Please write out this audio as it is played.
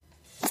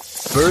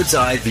Bird's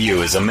Eye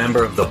View is a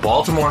member of the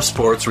Baltimore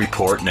Sports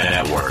Report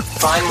Network.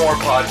 Find more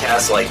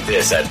podcasts like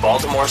this at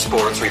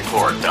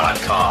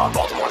BaltimoreSportsReport.com.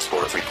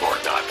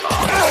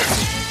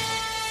 BaltimoreSportsReport.com.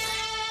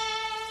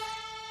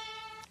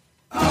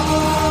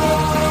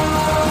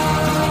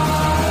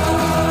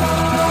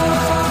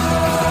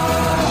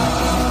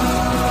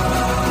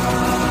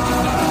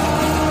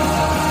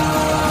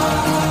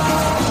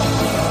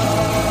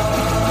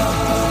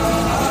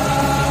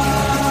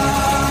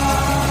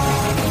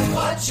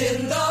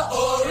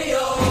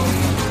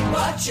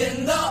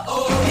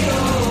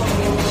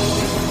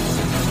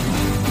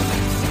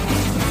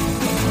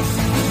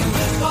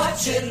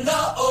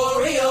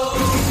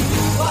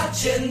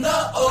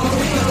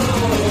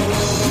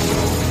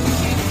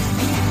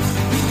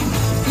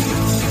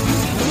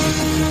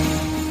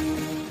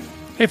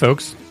 Hey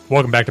folks,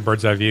 welcome back to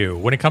Bird's Eye View.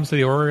 When it comes to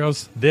the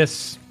Orioles,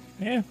 this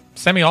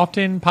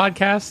semi-often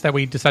podcast that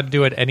we decide to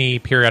do at any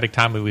periodic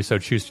time we so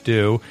choose to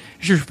do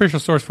is your official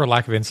source for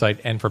lack of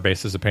insight and for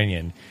baseless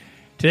opinion.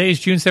 Today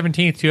is June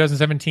 17th,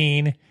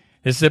 2017.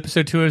 This is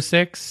episode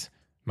 206.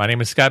 My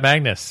name is Scott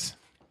Magnus.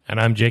 And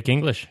I'm Jake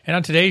English. And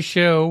on today's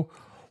show,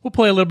 we'll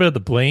play a little bit of the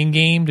blame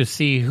game to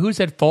see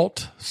who's at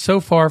fault so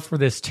far for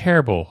this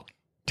terrible,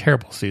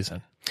 terrible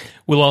season.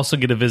 We'll also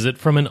get a visit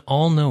from an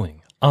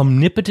all-knowing,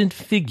 omnipotent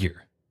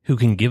figure who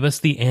can give us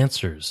the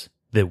answers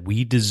that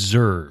we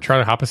deserve.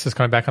 Charlie Hoppus is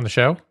coming back on the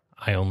show.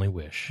 I only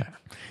wish.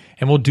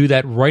 And we'll do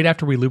that right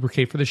after we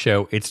lubricate for the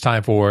show. It's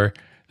time for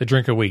the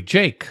drink of the week.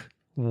 Jake,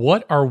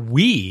 what are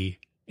we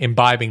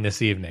imbibing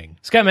this evening?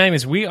 Scott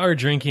Magnus, we are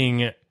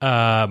drinking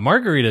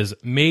margaritas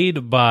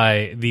made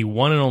by the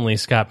one and only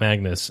Scott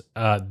Magnus.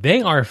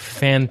 They are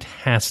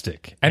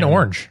fantastic. And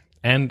orange.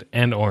 And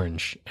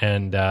orange.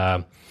 And,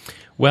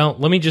 well,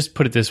 let me just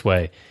put it this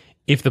way.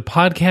 If the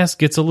podcast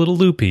gets a little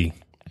loopy,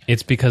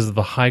 it's because of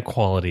the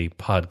high-quality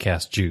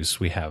podcast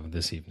juice we have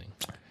this evening.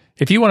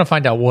 If you want to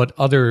find out what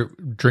other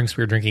drinks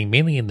we're drinking,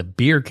 mainly in the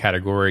beer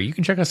category, you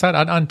can check us out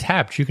on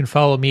Untapped. You can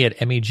follow me at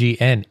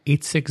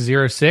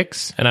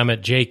MEGN8606. And I'm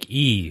at Jake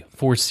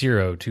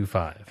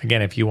E4025.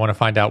 Again, if you want to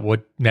find out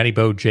what Natty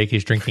Bow Jake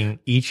is drinking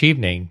each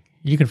evening,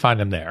 you can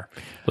find him there.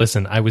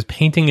 Listen, I was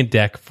painting a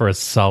deck for a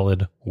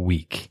solid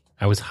week.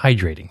 I was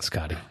hydrating,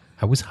 Scotty.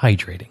 I was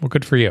hydrating. Well,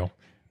 good for you.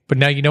 But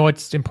now you know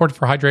what's important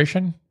for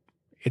hydration?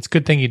 It's a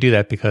good thing you do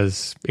that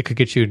because it could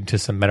get you into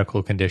some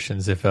medical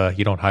conditions if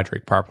you don't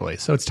hydrate properly.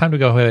 So it's time to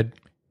go ahead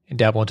and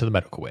dabble into the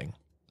medical wing.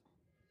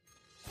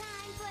 Time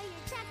for your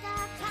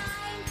checkup.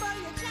 Time for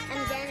your checkup.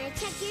 I'm gonna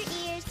check your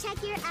ears,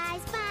 check your eyes,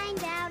 find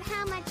out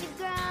how much you've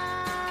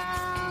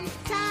grown.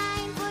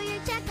 Time for your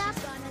checkup.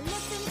 Gonna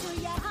listen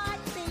to your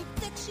heartbeat,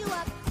 fix you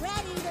up,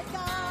 ready to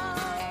go.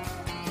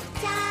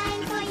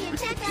 Time for your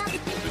checkup.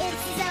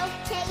 It's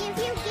okay if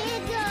you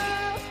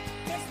giggle.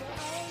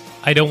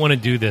 I don't want to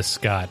do this,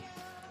 Scott.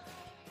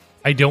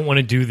 I don't want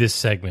to do this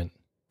segment.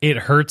 It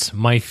hurts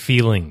my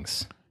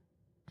feelings.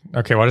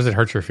 Okay, why does it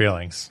hurt your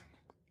feelings?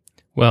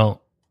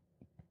 Well,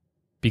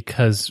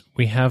 because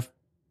we have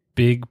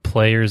big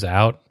players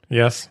out.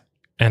 Yes.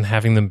 And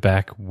having them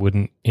back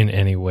wouldn't in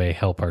any way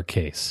help our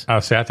case.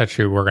 Oh, see, I thought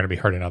you were going to be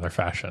hurt in other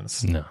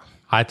fashions. No.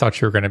 I thought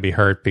you were going to be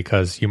hurt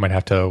because you might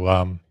have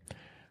to,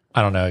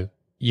 I don't know,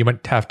 you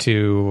might have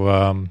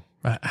to,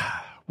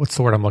 what's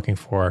the word I'm looking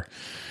for?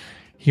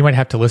 You might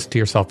have to listen to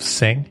yourself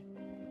sing.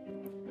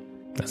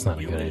 That's not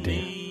a good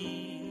idea.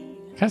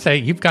 Can I say,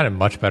 you've gotten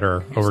much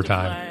better over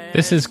time.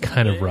 This is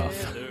kind of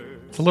rough.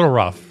 It's a little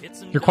rough.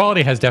 Your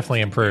quality has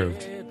definitely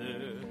improved.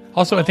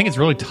 Also, I think it's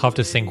really tough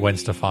to sing Gwen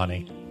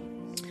Stefani.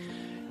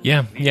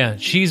 Yeah.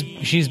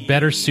 She's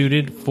better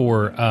suited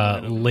for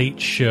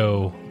late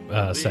show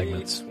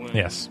segments.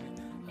 Yes.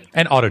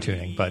 And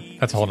auto-tuning, but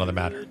that's a whole other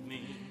matter.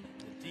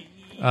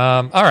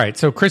 All right,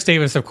 so Chris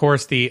Davis, of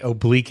course, the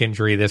oblique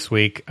injury this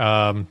week.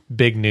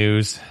 Big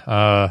news.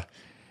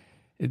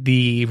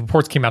 The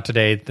reports came out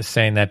today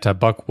saying that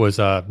Buck was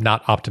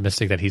not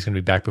optimistic that he's going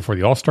to be back before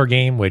the All-Star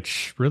game,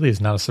 which really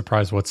is not a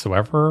surprise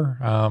whatsoever.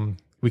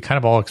 We kind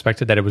of all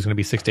expected that it was going to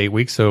be 6 to 8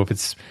 weeks. So if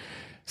it's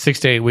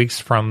 6 to 8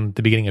 weeks from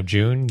the beginning of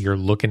June, you're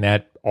looking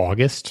at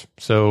August.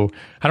 So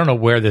I don't know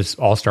where this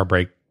All-Star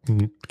break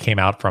came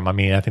out from. I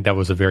mean, I think that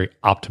was a very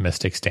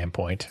optimistic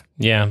standpoint.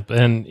 Yeah,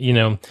 and, you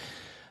know,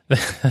 the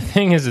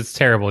thing is, it's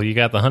terrible. You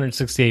got the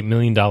 $168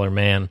 million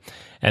man,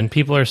 and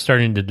people are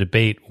starting to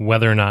debate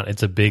whether or not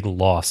it's a big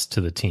loss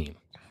to the team.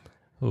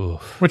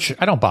 Oof. Which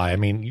I don't buy. I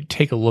mean, you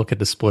take a look at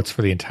the splits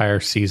for the entire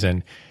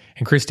season,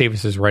 and Chris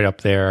Davis is right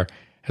up there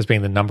as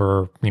being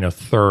the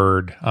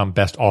third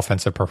best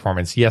offensive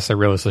performance. Yes, I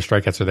realize the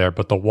strikeouts are there,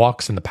 but the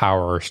walks and the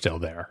power are still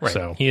there. Right.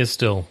 So he is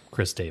still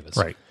Chris Davis.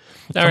 Right.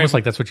 It's almost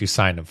like that's what you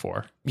signed him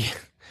for. Yeah.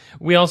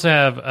 We also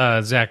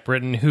have Zach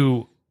Britton,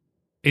 who...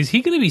 Is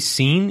he going to be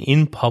seen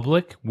in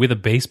public with a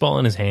baseball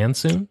in his hand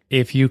soon?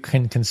 If you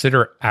can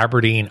consider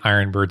Aberdeen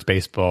Ironbirds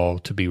baseball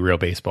to be real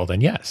baseball,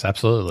 then yes,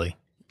 absolutely.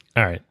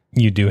 All right.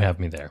 You do have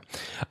me there.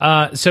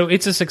 So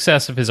it's a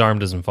success if his arm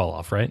doesn't fall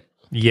off, right?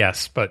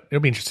 Yes, but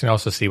it'll be interesting to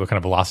also see what kind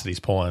of velocity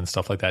he's pulling and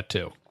stuff like that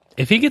too.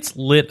 If he gets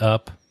lit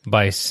up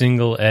by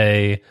single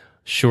A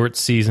short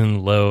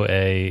season, low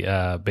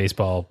A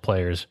baseball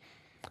players.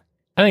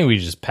 I think we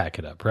just pack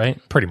it up, right?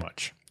 Pretty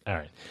much. All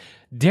right.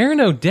 Darren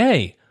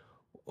O'Day,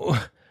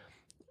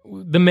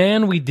 the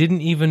man we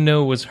didn't even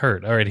know was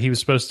hurt. All right, he was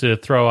supposed to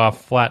throw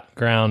off flat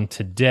ground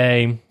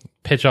today,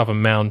 pitch off a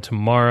mound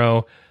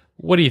tomorrow.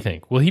 What do you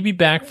think? Will he be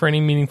back for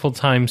any meaningful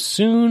time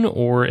soon,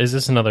 or is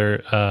this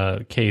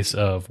another case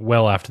of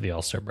well after the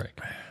All-Star break?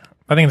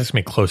 I think this is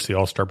going to be close to the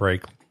All-Star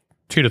break.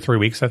 2 to 3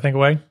 weeks, I think,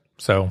 away.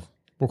 So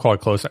we'll call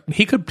it close.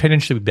 He could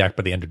potentially be back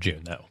by the end of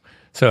June, though.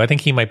 So I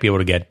think he might be able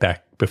to get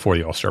back before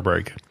the All-Star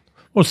break.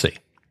 We'll see.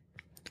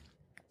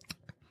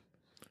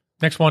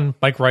 Next one,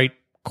 Mike Wright,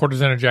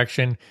 cortisone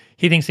injection.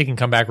 He thinks he can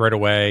come back right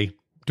away.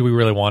 Do we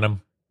really want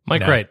him?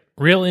 Mike No. Wright,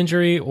 real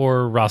injury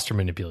or roster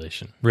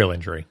manipulation? Real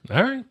injury.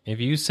 All right, if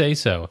you say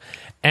so.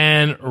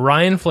 And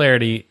Ryan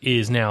Flaherty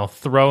is now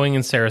throwing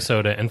in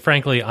Sarasota, and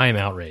frankly, I am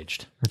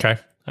outraged. Okay.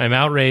 I'm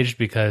outraged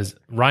because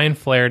Ryan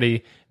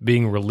Flaherty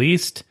being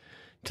released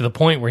to the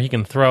point where he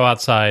can throw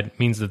outside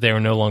means that they are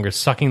no longer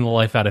sucking the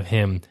life out of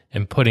him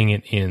and putting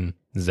it in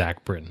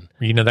Zach Britton.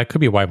 You know, that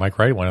could be why Mike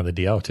Wright went on the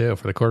DL, too,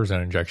 for the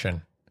cortisone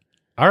injection.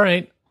 All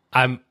right,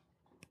 I'm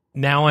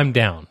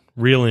down.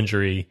 Real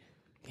injury.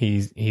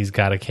 He's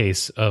got a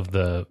case of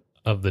the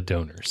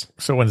donors.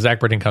 So when Zach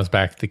Britton comes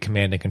back, the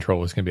command and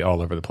control is going to be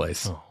all over the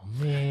place. Oh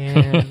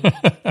man.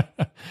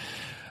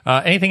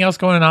 Anything else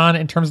going on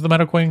in terms of the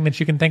medical wing that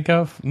you can think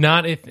of?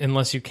 Not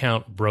unless you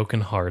count broken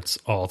hearts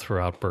all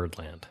throughout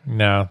Birdland.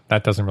 No,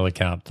 that doesn't really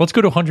count. Let's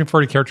go to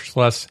 140 characters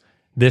less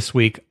this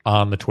week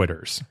on the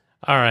Twitters.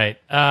 All right.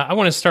 I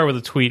want to start with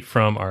a tweet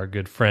from our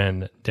good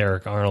friend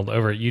Derek Arnold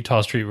over at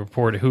Utah Street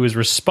Report, who is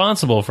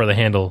responsible for the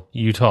handle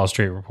Utah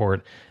Street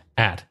Report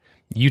at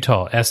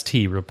Utah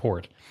ST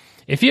Report.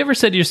 If you ever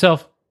said to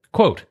yourself,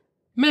 quote,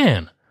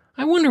 man,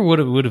 I wonder what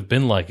it would have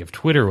been like if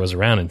Twitter was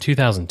around in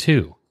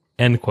 2002,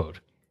 end quote.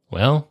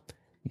 Well,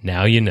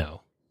 now you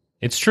know.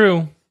 It's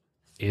true.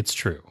 It's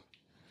true.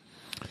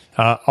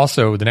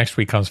 Also, the next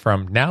tweet comes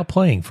from now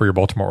playing for your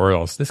Baltimore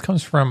Orioles. This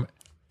comes from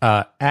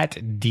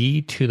at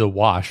D to the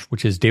Wash,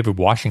 which is David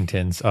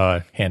Washington's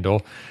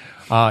handle.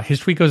 His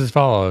tweet goes as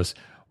follows.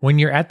 When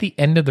you're at the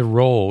end of the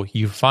roll,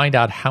 you find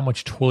out how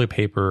much toilet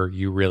paper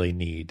you really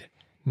need.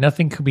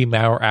 Nothing could be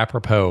more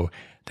apropos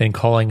than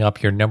calling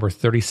up your number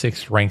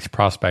 36 ranked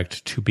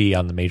prospect to be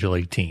on the Major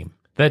League team.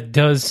 That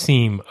does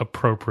seem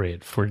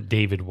appropriate for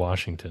David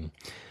Washington.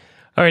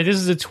 All right, this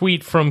is a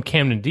tweet from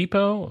Camden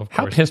Depot. Of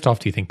How course, pissed off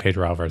do you think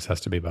Pedro Alvarez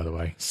has to be, by the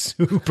way?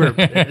 super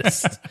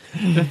pissed.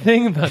 The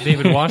thing about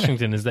David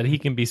Washington is that he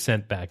can be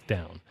sent back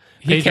down.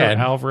 He Pedro can.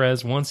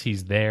 Alvarez, once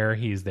he's there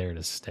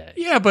to stay.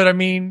 Yeah, but I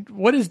mean,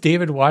 what is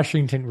David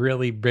Washington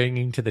really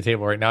bringing to the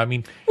table right now? I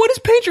mean, What does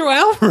Pedro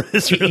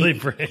Alvarez really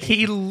bring?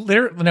 he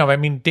literally, no, I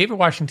mean, David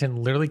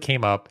Washington literally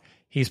came up.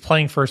 He's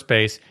playing first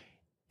base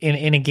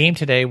in a game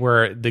today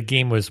where the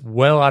game was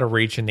well out of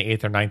reach in the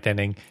 8th or 9th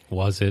inning.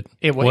 Was it?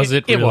 Was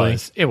it really?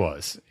 It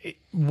was.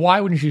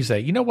 Why wouldn't you say,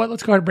 you know what,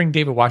 let's go ahead and bring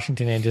David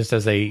Washington in just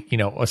as a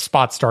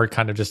spot start,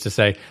 kind of just to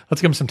say, let's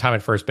give him some time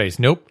at first base.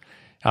 Nope.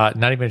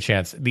 Not even a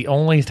chance. The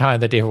only time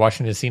that David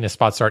Washington has seen a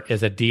spot start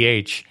is at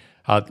DH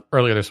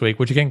earlier this week,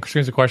 which again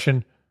screams the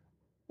question,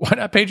 why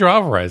not Pedro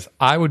Alvarez?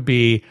 I would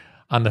be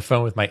on the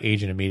phone with my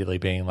agent immediately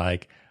being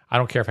like, I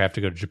don't care if I have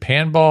to go to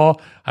Japan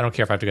ball. I don't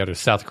care if I have to go to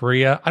South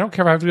Korea. I don't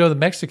care if I have to go to the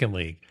Mexican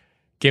League.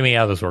 Get me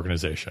out of this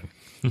organization.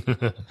 All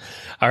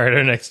right,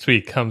 our next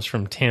tweet comes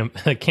from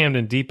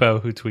Camden Depot,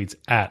 who tweets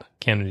at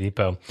Camden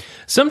Depot.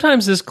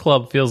 Sometimes this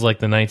club feels like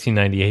the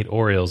 1998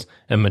 Orioles,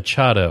 and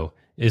Machado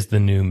is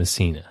the new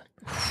Messina.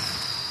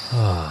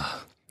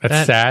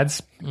 That's sad.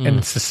 And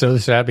it's just so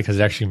sad because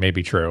it actually may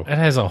be true. That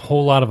has a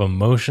whole lot of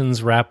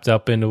emotions wrapped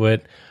up into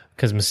it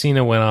because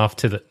Messina went off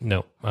to the...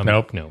 No.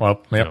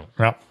 Well,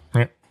 yep.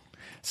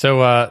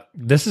 So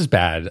this is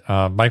bad.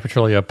 Mike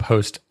Petrillo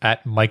post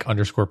at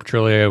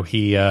Mike_Petrillo.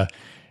 He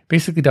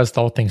basically does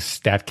the whole thing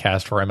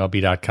StatCast for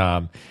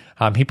MLB.com.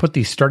 He put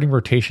the starting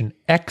rotation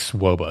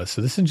ex-WOBA.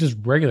 So this isn't just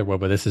regular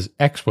WOBA. This is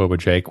ex-WOBA,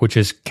 Jake, which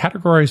is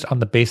categorized on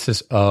the basis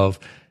of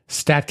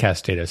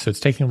StatCast data. So it's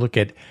taking a look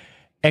at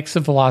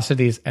exit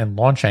velocities and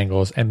launch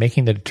angles and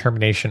making the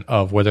determination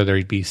of whether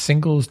there'd be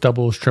singles,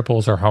 doubles,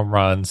 triples, or home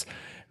runs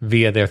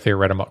via their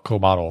theoretical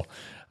model.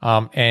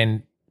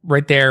 And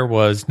right there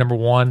was number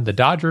 1, the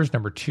Dodgers,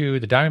 number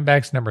 2, the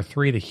Diamondbacks, number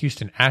 3, the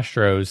Houston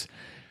Astros,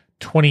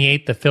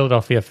 28, the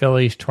Philadelphia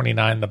Phillies,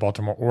 29, the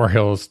Baltimore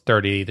Orioles,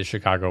 30, the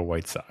Chicago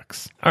White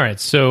Sox. All right,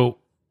 so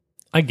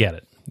I get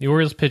it. The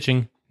Orioles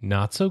pitching,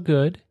 not so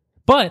good.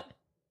 But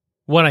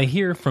what I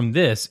hear from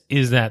this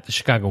is that the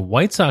Chicago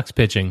White Sox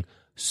pitching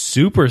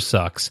super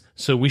sucks,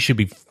 so we should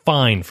be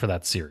fine for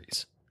that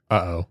series.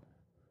 Uh-oh.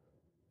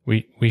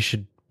 We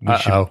should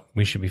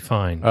be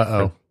fine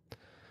Uh-oh. for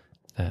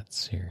that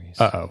series.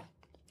 Uh-oh.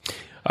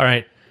 All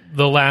right,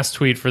 the last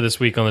tweet for this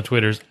week on the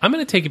Twitters. I'm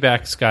going to take you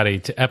back, Scotty,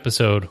 to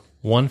episode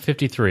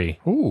 153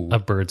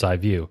 of Bird's Eye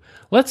View.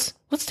 Let's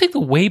take the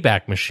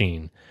Wayback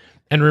Machine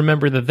and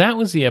remember that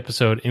was the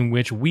episode in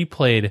which we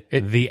played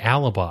The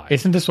Alibi.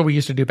 Isn't this what we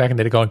used to do back in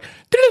the day going,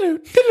 diddle-doo,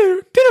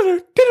 diddle-doo,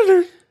 diddle-doo,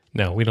 diddle-doo?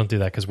 No, we don't do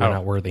that because we're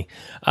not worthy.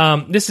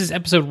 This is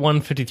episode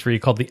 153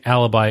 called The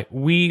Alibi.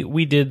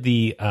 We did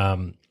the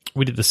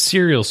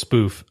serial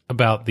spoof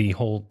about the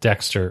whole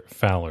Dexter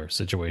Fowler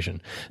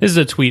situation. This is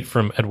a tweet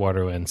from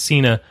Eduardo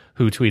Encina,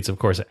 who tweets, of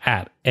course,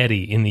 at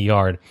Eddie in the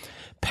Yard.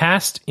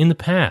 Past in the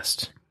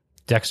past.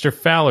 Dexter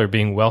Fowler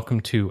being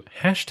welcomed to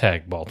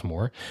hashtag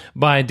Baltimore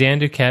by Dan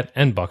Duquette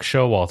and Buck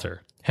Showalter.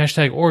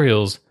 Hashtag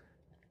Orioles.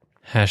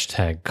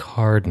 Hashtag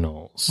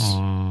Cardinals.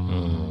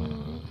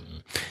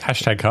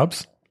 Hashtag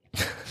Cubs.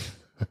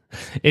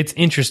 It's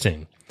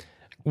interesting.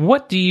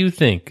 What do you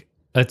think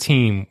a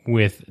team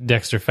with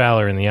Dexter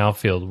Fowler in the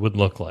outfield would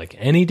look like?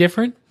 Any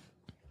different?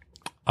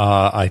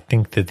 I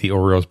think that the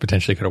Orioles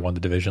potentially could have won the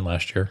division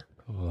last year.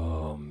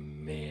 Oh,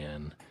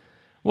 man.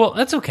 Well,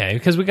 that's okay,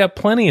 because we got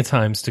plenty of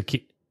times to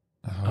keep...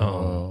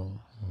 Oh.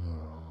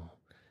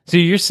 So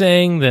you're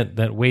saying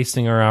that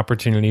wasting our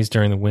opportunities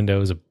during the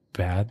window is a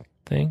bad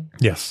thing?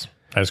 Yes,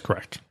 that is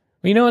correct.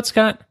 Well, you know what,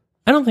 Scott?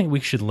 I don't think we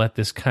should let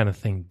this kind of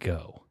thing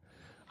go.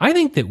 I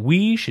think that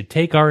we should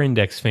take our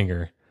index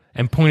finger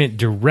and point it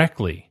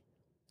directly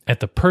at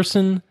the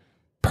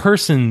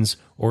persons,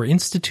 or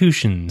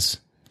institutions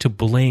to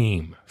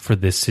blame for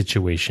this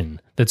situation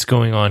that's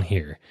going on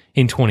here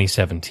in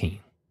 2017.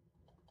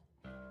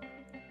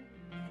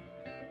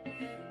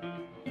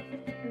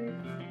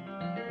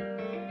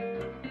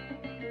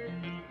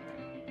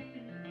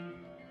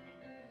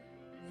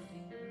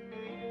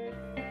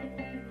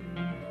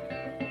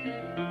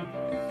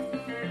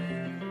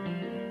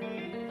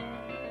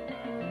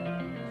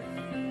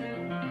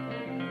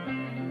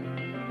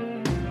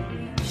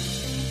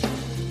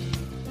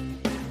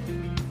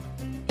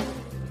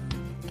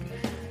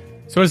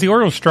 So as the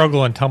Orioles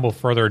struggle and tumble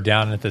further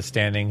down into the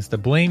standings, the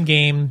blame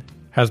game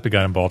has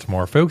begun in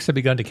Baltimore. Folks have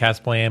begun to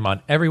cast blame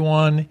on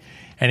everyone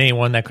and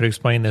anyone that could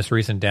explain this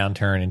recent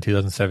downturn in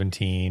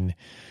 2017.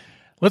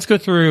 Let's go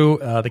through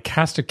the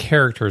cast of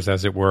characters,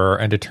 as it were,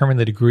 and determine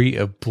the degree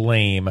of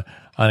blame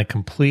on a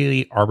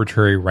completely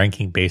arbitrary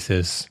ranking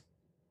basis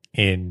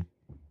in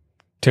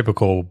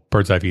typical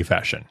bird's eye view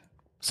fashion.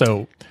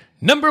 So,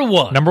 Number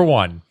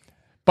one.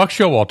 Buck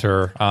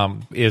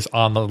Showalter is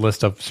on the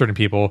list of certain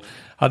people.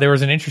 There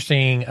was an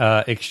interesting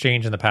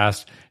exchange in the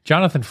past.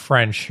 Jonathan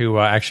French, who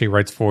actually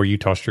writes for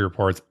Utah Street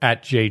Reports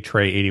at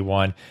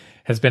JTray81,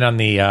 has been on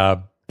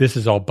the This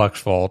Is All Buck's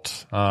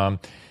Fault.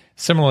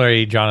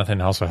 Similarly, Jonathan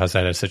also has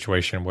had a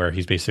situation where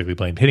he's basically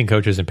blamed hitting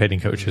coaches and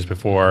pitching coaches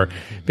before,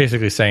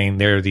 basically saying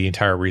they're the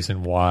entire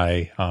reason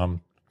why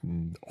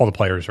all the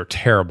players are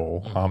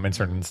terrible in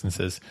certain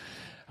instances.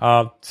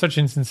 Such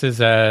instances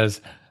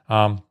as...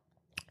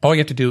 all you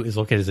have to do is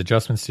look at his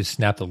adjustments to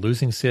snap the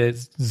losing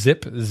zip,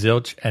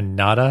 zilch, and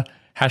nada,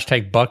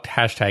 hashtag bucked,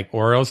 hashtag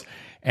Orioles,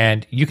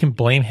 and you can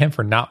blame him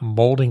for not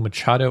molding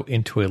Machado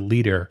into a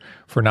leader,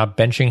 for not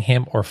benching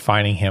him or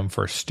fining him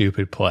for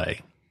stupid play.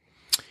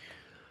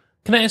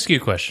 Can I ask you a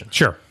question?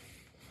 Sure.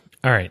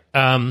 All right.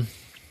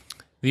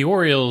 The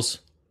Orioles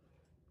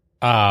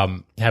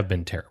have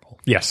been terrible.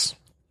 Yes.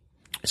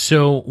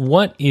 So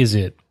what is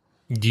it,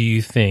 do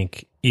you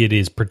think it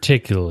is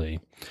particularly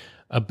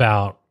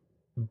about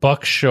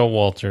Buck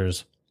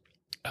Showalter's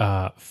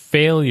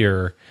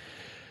failure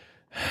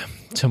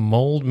to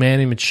mold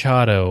Manny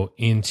Machado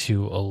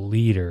into a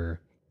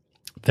leader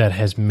that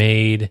has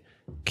made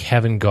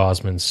Kevin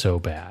Gausman so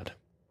bad?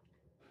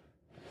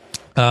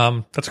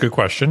 That's a good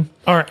question.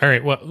 All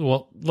right.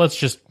 Well, let's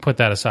just put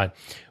that aside.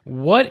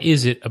 What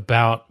is it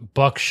about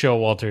Buck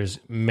Showalter's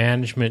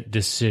management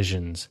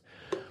decisions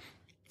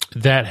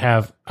that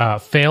have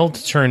failed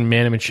to turn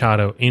Manny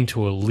Machado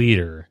into a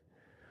leader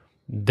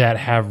that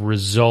have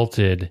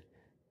resulted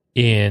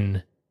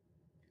in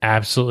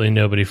absolutely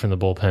nobody from the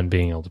bullpen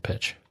being able to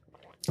pitch?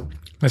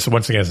 This,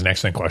 once again, is an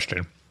excellent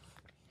question.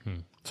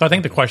 So I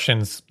think the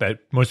questions that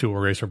most people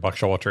raise for Buck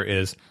Showalter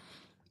is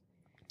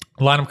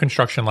lineup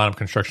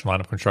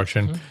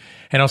construction,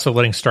 and also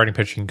letting starting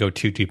pitching go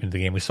too deep into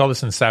the game. We saw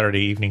this in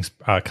Saturday evening's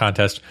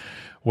contest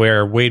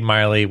where Wade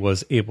Miley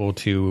was able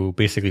to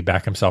basically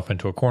back himself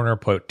into a corner,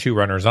 put two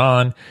runners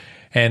on,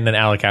 and then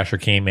Alec Asher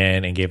came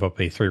in and gave up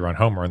a 3-run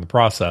homer in the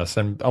process.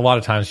 And a lot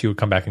of times you would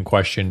come back and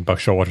question Buck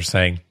Showalter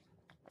saying,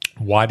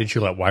 why did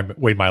you let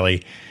Wade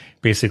Miley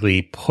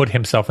basically put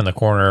himself in the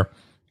corner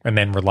and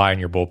then rely on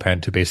your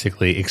bullpen to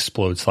basically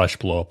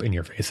explode/blow up in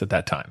your face at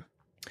that time?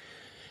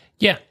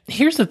 Yeah,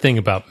 here's the thing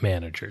about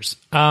managers.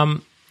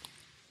 I'm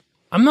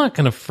not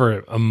going to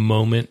for a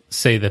moment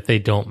say that they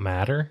don't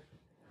matter,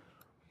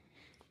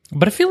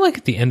 but I feel like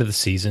at the end of the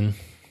season,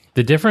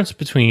 the difference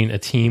between a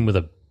team with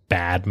a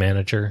bad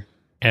manager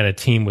and a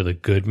team with a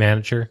good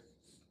manager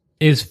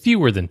is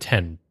fewer than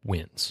 10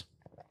 wins,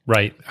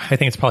 right? I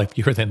think it's probably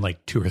fewer than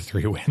like 2 or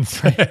 3 wins.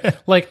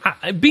 Like,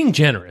 being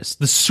generous,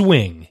 the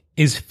swing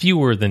is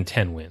fewer than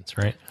 10 wins,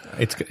 right?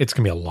 It's going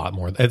to be a lot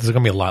more. It's going to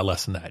be a lot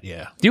less than that,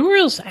 yeah. The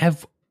Orioles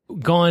have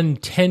gone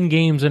 10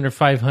 games under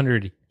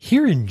 500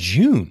 here in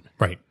June.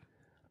 Right.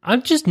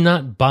 I'm just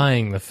not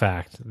buying the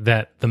fact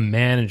that the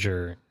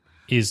manager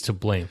is to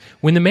blame.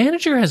 When the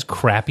manager has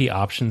crappy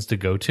options to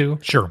go to,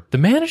 sure, the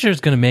manager is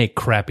going to make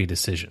crappy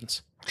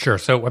decisions. Sure.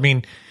 So, I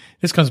mean,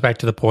 this comes back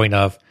to the point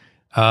of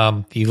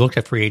you look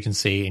at free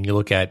agency and you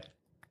look at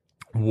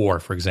WAR,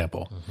 for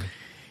example,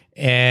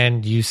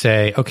 and you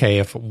say, okay,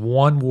 if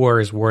one WAR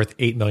is worth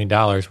 $8 million,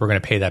 we're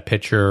going to pay that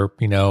pitcher,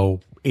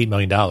 $8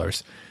 million.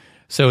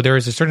 So there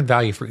is a certain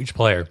value for each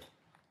player.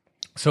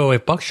 So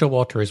if Buck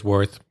Showalter is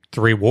worth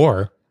 3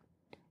 WAR,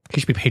 he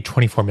should be paid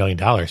 $24 million,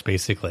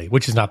 basically,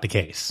 which is not the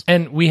case.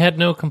 And we had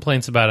no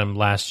complaints about him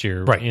last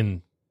year Right.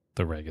 in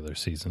the regular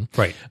season.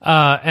 Right.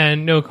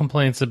 And no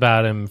complaints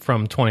about him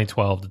from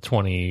 2012 to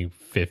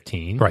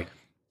 2015. Right.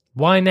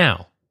 Why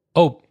now?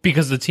 Oh,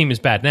 because the team is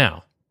bad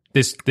now.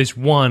 This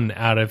one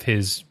out of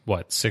his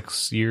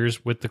 6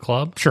 years with the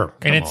club. Sure.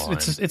 And Come on.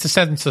 it's a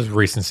sense of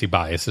recency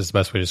bias is the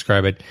best way to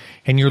describe it.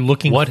 And you're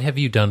looking What have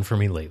you done for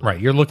me lately?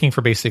 right. You're looking for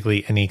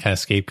basically any kind of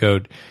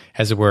scapegoat,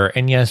 as it were.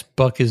 And yes,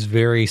 Buck is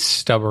very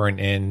stubborn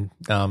in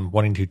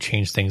wanting to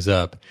change things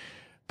up.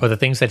 But the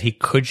things that he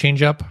could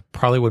change up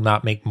probably would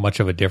not make much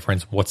of a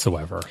difference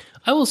whatsoever.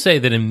 I will say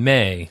that in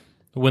May,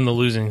 when the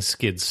losing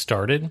skid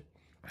started,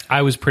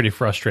 I was pretty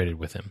frustrated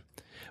with him.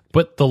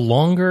 But the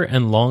longer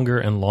and longer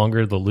and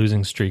longer the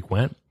losing streak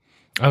went,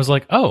 I was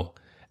like, oh,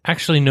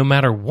 actually, no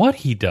matter what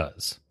he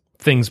does,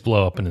 things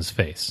blow up in his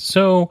face.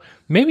 So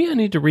maybe I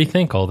need to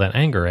rethink all that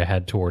anger I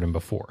had toward him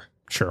before.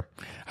 Sure.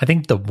 I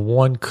think the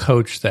one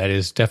coach that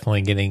is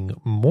definitely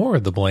getting more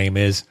of the blame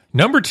is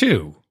number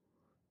 2,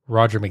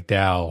 Roger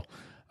McDowell.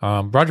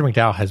 Roger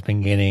McDowell has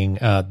been getting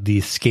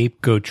the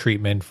scapegoat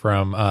treatment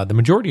from the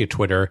majority of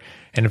Twitter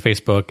and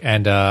Facebook.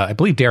 And I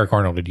believe Derek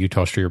Arnold at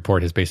Utah Street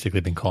Report has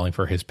basically been calling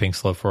for his pink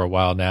slip for a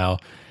while now.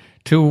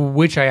 To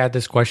which I add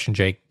this question,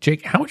 Jake.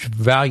 Jake, how much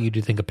value do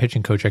you think a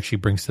pitching coach actually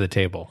brings to the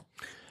table?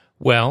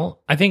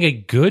 Well, I think a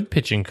good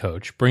pitching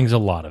coach brings a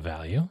lot of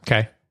value.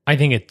 Okay. I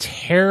think a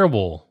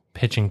terrible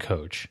pitching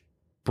coach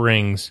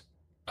brings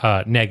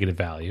negative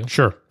value.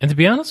 Sure. And to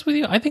be honest with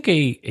you, I think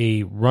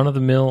a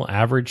run-of-the-mill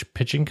average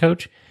pitching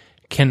coach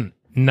can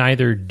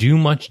neither do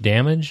much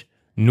damage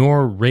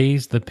nor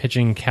raise the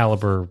pitching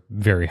caliber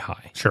very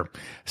high. Sure.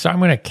 So I'm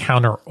going to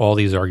counter all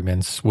these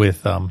arguments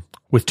with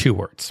 2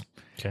 words.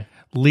 Okay.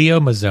 Leo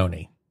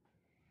Mazzoni.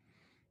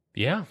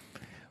 Yeah.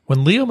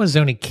 When Leo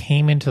Mazzoni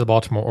came into the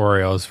Baltimore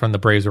Orioles from the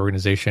Braves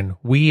organization,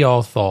 we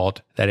all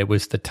thought that it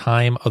was the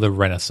time of the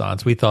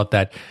Renaissance. We thought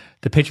that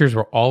the pitchers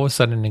were all of a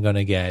sudden going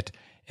to get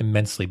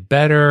immensely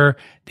better.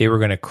 They were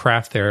going to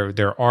craft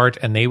their art,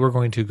 and they were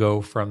going to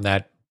go from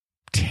that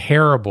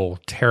terrible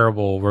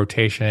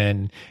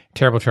rotation,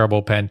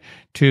 terrible pen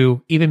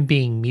to even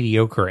being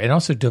mediocre and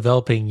also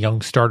developing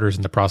young starters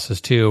in the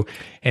process too,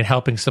 and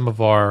helping some of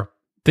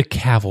The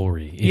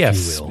cavalry, if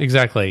yes, you will.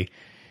 exactly.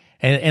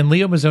 And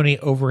Leo Mazzoni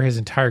over his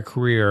entire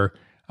career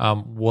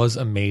was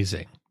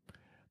amazing.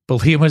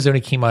 But Leo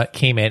Mazzoni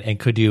came in and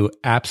could do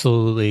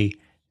absolutely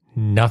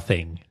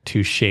nothing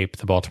to shape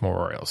the Baltimore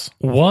Orioles.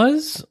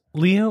 Was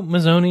Leo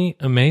Mazzoni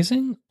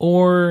amazing,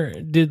 or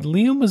did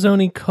Leo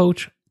Mazzoni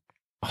coach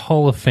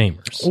Hall of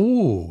Famers?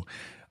 Ooh.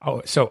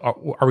 Oh, so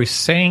are we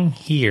saying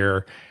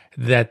here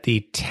that the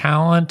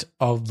talent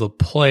of the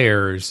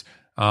players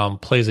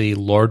plays a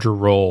larger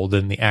role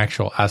than the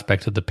actual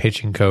aspect of the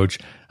pitching coach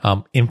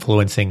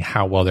influencing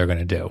how well they're going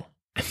to do?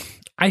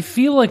 I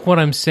feel like what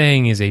I'm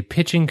saying is a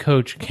pitching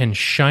coach can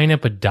shine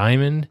up a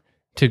diamond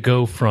to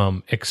go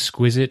from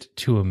exquisite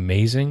to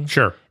amazing.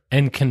 Sure.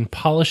 And can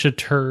polish a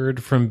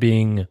turd from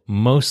being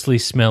mostly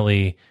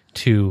smelly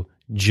to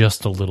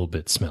just a little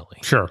bit smelly.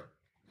 Sure.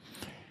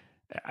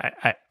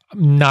 I'm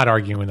not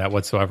arguing that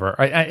whatsoever.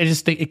 I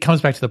just think it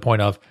comes back to the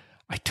point of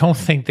I don't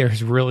think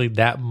there's really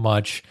that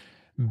much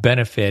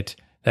benefit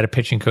that a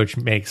pitching coach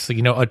makes. So,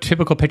 a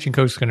typical pitching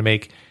coach is going to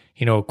make,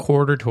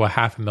 $250,000 to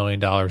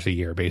 $500,000 a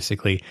year,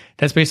 basically.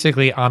 That's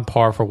basically on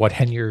par for what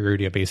Henry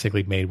Urrutia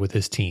basically made with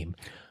his team.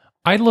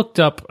 I looked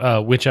up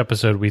which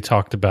episode we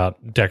talked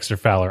about Dexter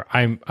Fowler.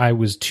 I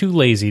was too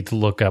lazy to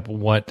look up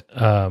what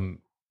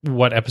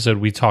episode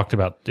we talked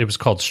about. It was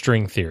called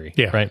String Theory,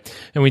 Yeah. right?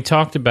 And we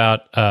talked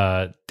about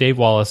Dave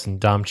Wallace and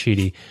Dom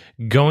Chidi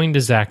going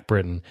to Zach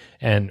Britton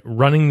and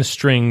running the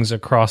strings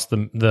across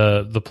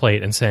the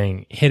plate and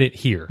saying, hit it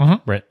here,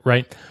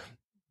 right?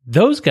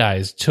 Those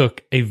guys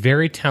took a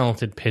very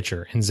talented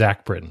pitcher in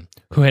Zach Britton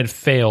who had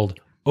failed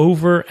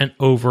over and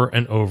over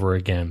and over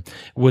again,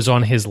 was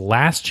on his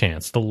last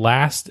chance, the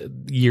last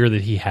year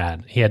that he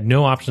had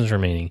no options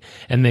remaining,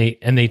 and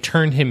they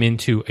turned him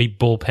into a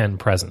bullpen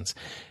presence.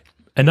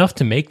 Enough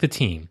to make the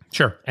team.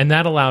 Sure. And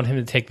that allowed him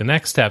to take the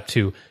next step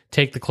to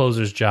take the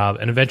closer's job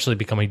and eventually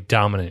become a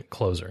dominant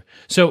closer.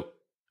 So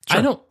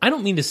Sure. I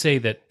don't mean to say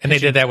that. And they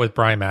did that with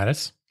Brian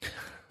Mattis.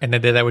 And they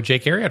did that with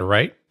Jake Arrieta,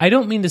 right? I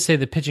don't mean to say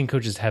that pitching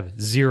coaches have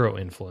zero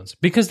influence,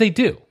 because they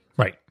do.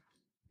 Right.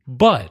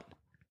 But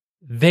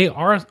they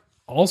are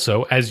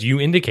also, as you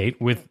indicate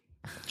with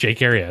Jake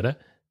Arrieta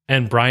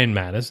and Brian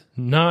Mattis,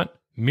 not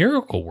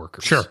miracle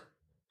workers. Sure.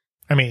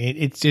 I mean,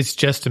 it's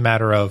just a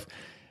matter of,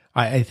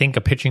 I think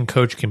a pitching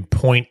coach can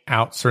point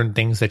out certain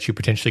things that you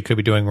potentially could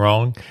be doing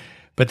wrong.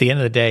 But at the end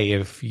of the day,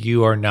 if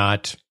you are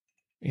not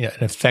an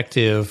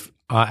effective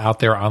out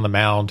there on the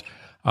mound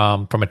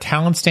from a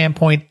talent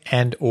standpoint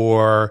and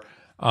or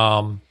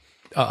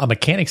a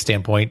mechanic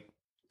standpoint,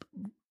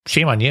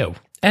 shame on you.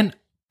 And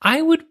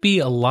I would be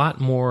a lot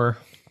more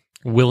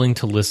willing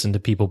to listen to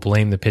people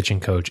blame the pitching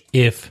coach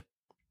if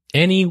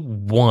any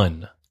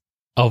one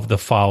of the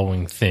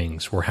following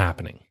things were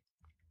happening.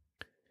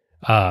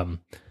 Kevin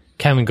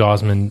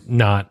Gausman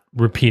not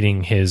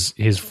repeating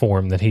his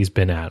form that he's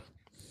been at.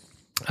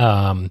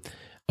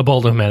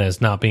 Ubaldo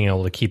Jimenez not being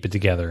able to keep it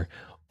together.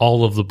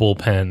 All of the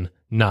bullpen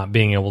not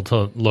being able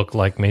to look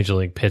like Major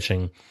League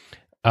pitching.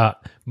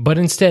 But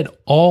instead,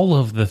 all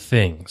of the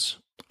things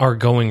are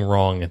going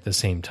wrong at the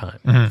same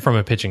time from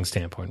a pitching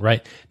standpoint,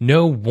 right?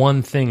 No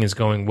one thing is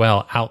going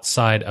well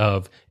outside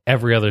of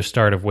every other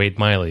start of Wade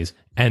Miley's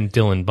and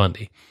Dylan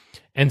Bundy.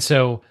 And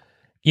so,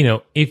 you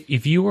know,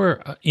 if you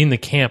were in the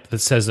camp that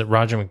says that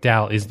Roger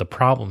McDowell is the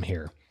problem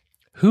here,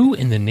 who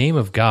in the name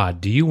of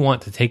God do you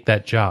want to take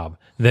that job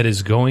that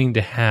is going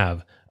to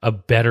have a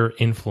better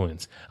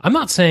influence? I'm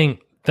not saying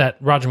that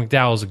Roger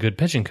McDowell is a good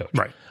pitching coach.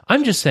 Right.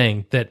 I'm just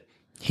saying that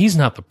he's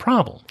not the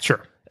problem.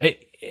 Sure.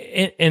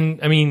 And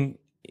I mean,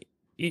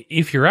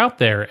 if you're out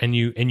there and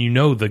you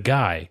know the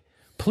guy,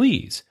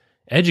 please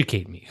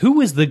educate me.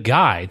 Who is the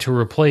guy to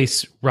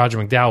replace Roger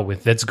McDowell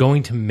with that's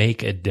going to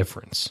make a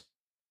difference?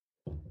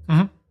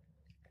 I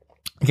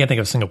can't think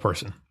of a single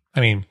person. I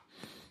mean,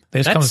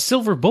 that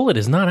silver bullet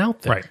is not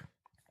out there. Right.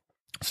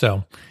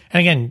 So,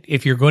 and again,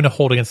 if you're going to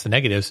hold against the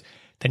negatives,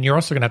 then you're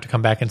also going to have to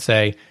come back and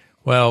say,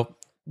 well,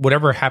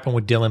 whatever happened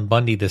with Dylan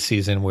Bundy this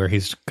season, where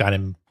he's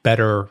gotten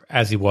better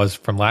as he was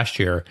from last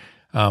year,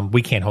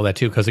 we can't hold that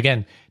too. Because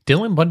again,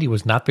 Dylan Bundy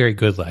was not very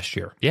good last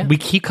year. Yeah. We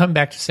keep coming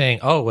back to saying,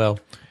 oh, well,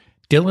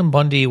 Dylan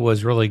Bundy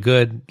was really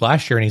good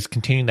last year and he's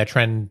continuing that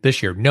trend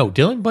this year. No,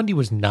 Dylan Bundy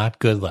was not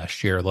good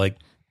last year. Like,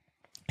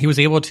 he was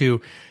able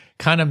to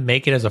kind of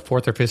make it as a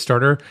fourth or fifth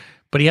starter,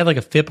 but he had like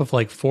a FIP of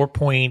like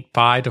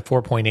 4.5 to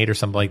 4.8 or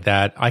something like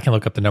that. I can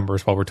look up the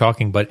numbers while we're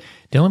talking, but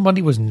Dylan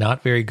Bundy was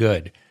not very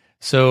good.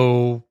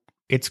 So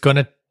it's going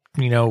to,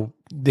 you know,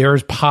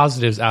 there's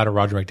positives out of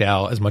Roger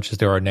McDowell as much as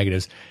there are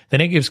negatives. The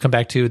negatives come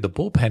back to the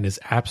bullpen is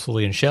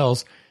absolutely in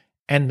shells.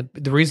 And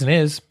the reason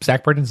is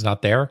Zach Britton's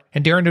not there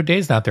and Darren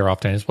O'Day's not there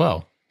often as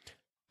well.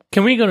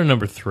 Can we go to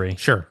number 3?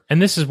 Sure. And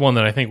this is one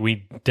that I think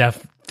we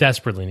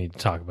desperately need to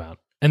talk about.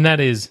 And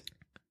that is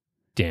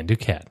Dan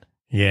Duquette.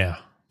 Yeah.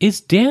 Is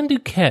Dan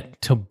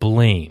Duquette to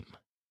blame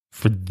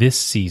for this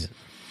season?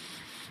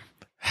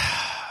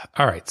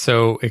 All right.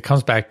 So it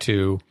comes back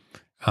to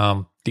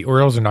the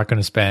Orioles are not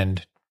going to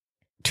spend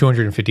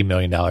 $250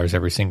 million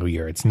every single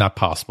year. It's not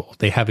possible.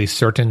 They have a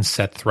certain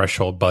set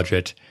threshold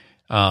budget.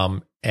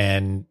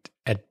 And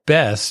at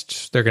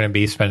best, they're going to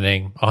be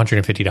spending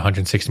 $150 to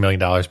 $160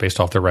 million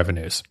based off their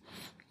revenues.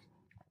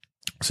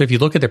 So if you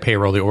look at their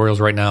payroll, the Orioles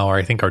right now are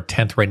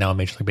 10th right now in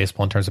Major League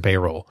Baseball in terms of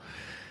payroll.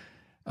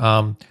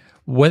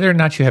 Whether or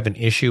not you have an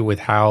issue with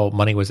how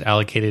money was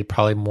allocated,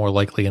 probably more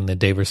likely in the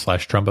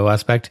Devers/Trumbo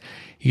aspect,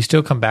 you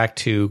still come back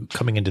to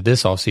coming into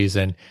this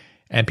offseason,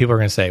 and people are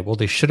going to say, well,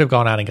 they should have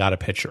gone out and got a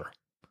pitcher.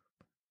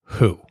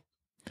 Who?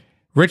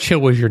 Rich Hill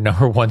was your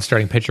number one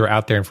starting pitcher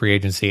out there in free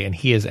agency, and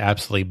he is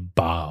absolutely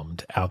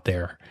bombed out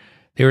there.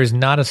 There is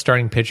not a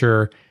starting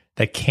pitcher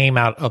that came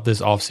out of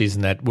this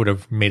offseason that would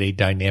have made a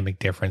dynamic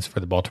difference for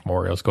the Baltimore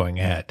Orioles going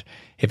ahead.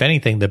 If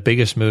anything, the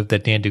biggest move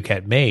that Dan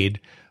Duquette made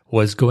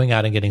was going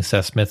out and getting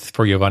Seth Smith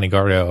for Giovanni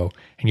Gardo,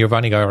 and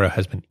Giovanni Gardo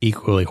has been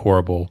equally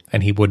horrible,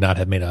 and he would not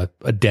have made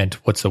a dent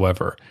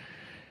whatsoever.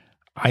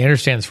 I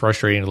understand it's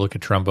frustrating to look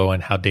at Trumbo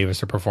and how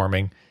Davis are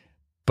performing,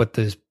 but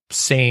the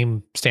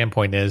same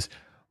standpoint is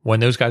when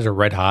those guys are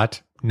red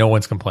hot, no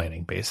one's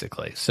complaining,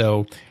 basically.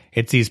 So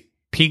it's these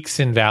peaks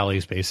and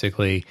valleys,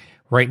 basically.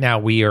 Right now,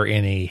 we are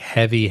in a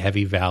heavy,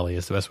 heavy valley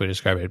is the best way to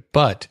describe it.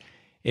 But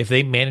if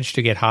they manage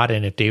to get hot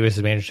and if Davis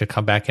has managed to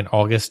come back in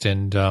August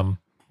and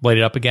light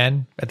it up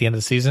again at the end of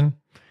the season,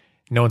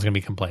 no one's going to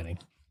be complaining.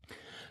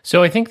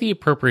 So I think the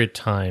appropriate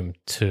time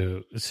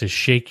to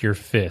shake your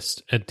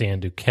fist at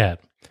Dan Duquette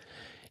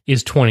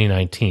is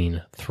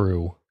 2019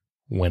 through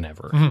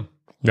whenever,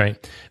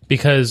 right?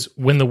 Because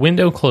when the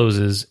window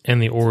closes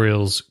and the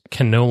Orioles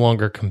can no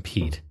longer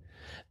compete,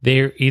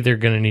 they're either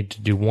going to need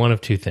to do one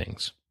of two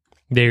things.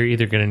 They're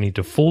either going to need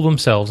to fool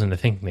themselves into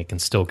thinking they can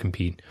still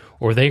compete,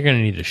 or they're going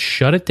to need to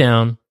shut it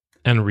down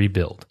and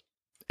rebuild.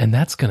 And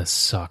that's going to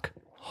suck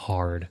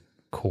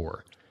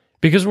hardcore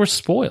because we're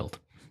spoiled.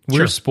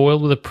 We're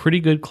spoiled with a pretty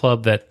good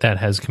club that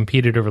has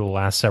competed over the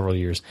last several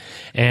years,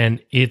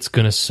 and it's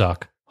going to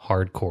suck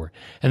hardcore.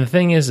 And the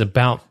thing is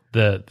about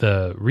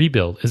the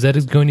rebuild is that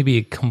it's going to be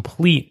a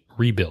complete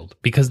rebuild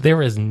because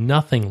there is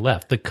nothing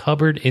left. The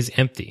cupboard is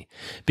empty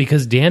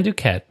because Dan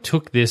Duquette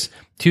took this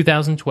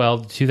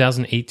 2012 to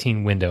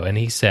 2018 window and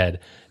he said,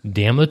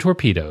 damn the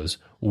torpedoes,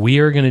 we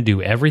are going to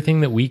do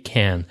everything that we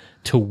can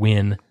to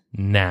win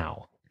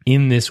now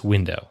in this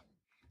window.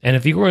 And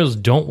if the Orioles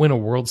don't win a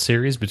World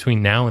Series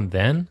between now and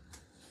then,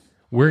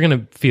 we're going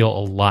to feel a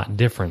lot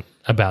different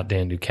about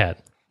Dan Duquette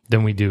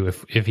than we do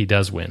if he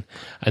does win.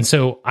 And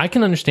so I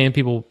can understand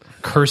people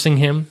cursing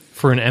him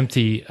for an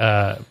empty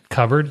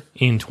cupboard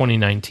in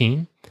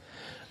 2019.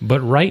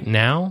 But right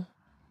now,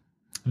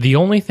 The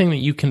only thing that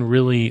you can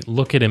really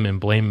look at him and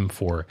blame him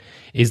for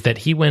is that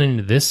he went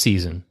into this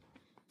season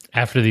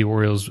after the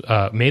Orioles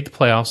made the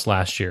playoffs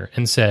last year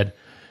and said,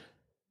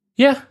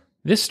 yeah,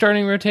 this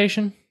starting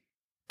rotation,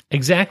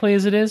 exactly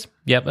as it is,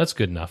 yep, that's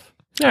good enough.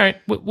 All right,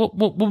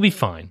 we'll be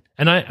fine.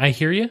 And I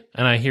hear you,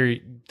 and I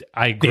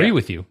agree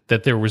with you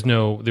that there was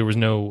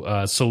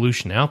no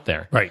solution out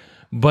there. Right.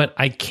 But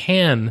I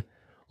can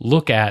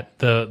look at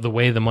the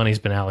way the money's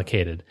been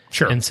allocated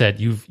and said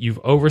you've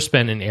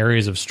overspent in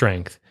areas of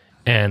strength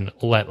and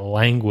let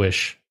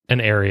languish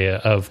an area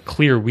of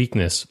clear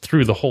weakness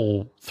through the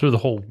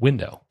whole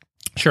window.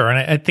 Sure, and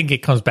I think it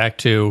comes back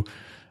to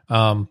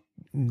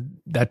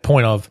that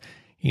point of,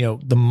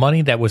 the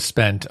money that was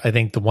spent. I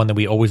think the one that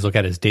we always look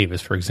at is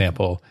Davis, for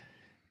example.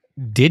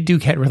 Did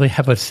Duquette really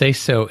have a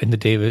say-so in the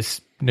Davis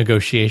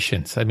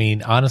negotiations? I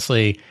mean,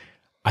 honestly,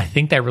 I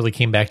think that really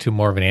came back to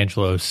more of an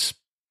Angelos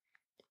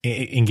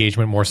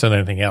engagement more so than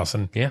anything else.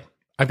 And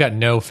I've got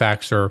no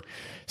facts or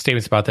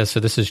statements about this, so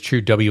this is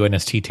true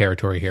WNST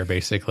territory here,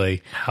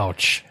 basically.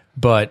 Ouch.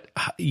 But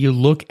you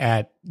look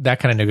at that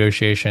kind of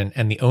negotiation,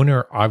 and the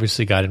owner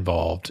obviously got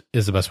involved,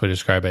 is the best way to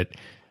describe it.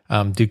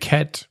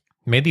 Duquette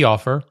made the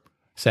offer,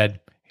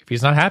 said, if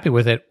he's not happy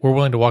with it, we're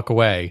willing to walk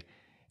away.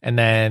 And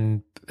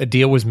then a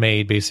deal was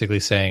made basically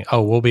saying,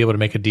 oh, we'll be able to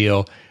make a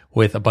deal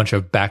with a bunch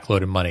of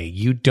backloaded money.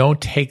 You don't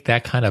take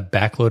that kind of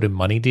backloaded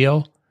money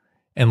deal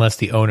unless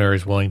the owner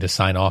is willing to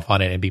sign off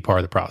on it and be part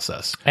of the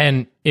process.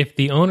 And if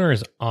the owner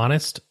is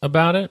honest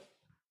about it,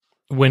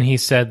 when he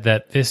said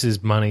that this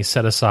is money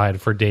set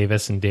aside for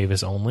Davis and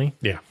Davis only,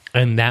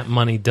 and that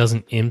money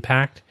doesn't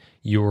impact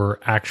your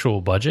actual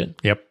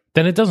budget,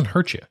 then it doesn't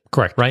hurt you.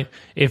 Correct. Right?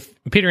 If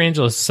Peter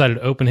Angelos decided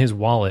to open his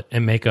wallet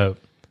and make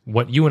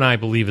what you and I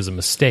believe is a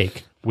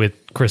mistake with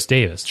Chris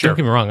Davis, don't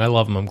get me wrong, I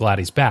love him, I'm glad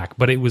he's back,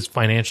 but it was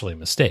financially a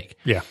mistake.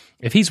 Yeah.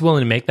 If he's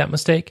willing to make that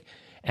mistake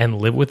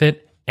and live with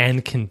it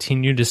and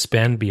continue to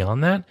spend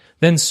beyond that,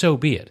 then so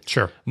be it.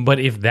 Sure. But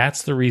if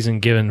that's the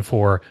reason given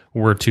for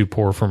we're too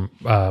poor for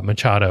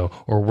Machado,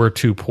 or we're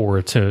too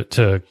poor to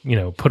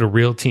put a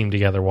real team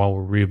together while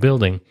we're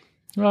rebuilding,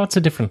 well, it's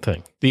a different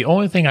thing. The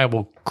only thing I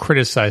will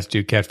criticize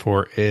Duquette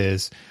for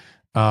is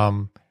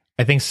I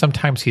think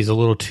sometimes he's a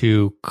little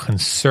too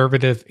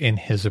conservative in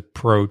his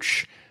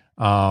approach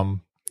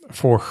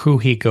for who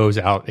he goes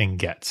out and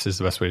gets, is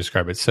the best way to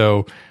describe it.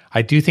 So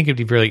I do think it'd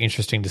be really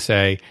interesting to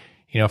say,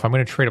 if I'm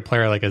going to trade a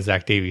player like a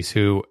Zach Davies,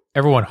 who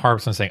everyone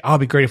harps on saying, oh,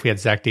 it'd be great if we had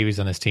Zach Davies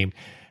on this team.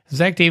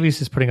 Zach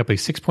Davies is putting up a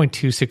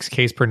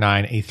 6.26 Ks per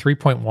nine, a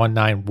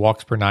 3.19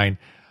 walks per nine,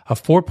 a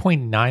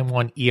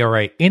 4.91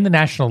 ERA in the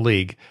National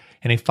League,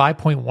 and a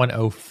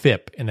 5.10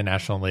 FIP in the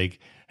National League.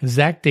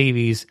 Zach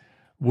Davies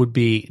would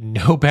be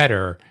no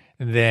better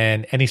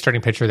than any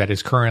starting pitcher that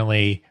is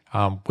currently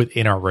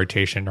within our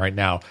rotation right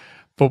now.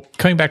 But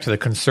coming back to the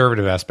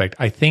conservative aspect,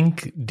 I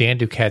think Dan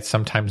Duquette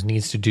sometimes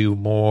needs to do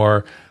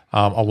more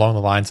along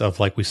the lines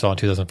of like we saw in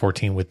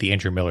 2014 with the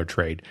Andrew Miller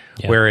trade,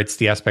 where it's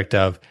the aspect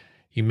of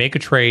you make a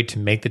trade to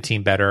make the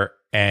team better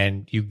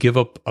and you give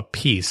up a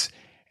piece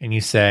and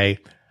you say,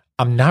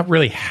 I'm not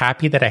really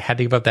happy that I had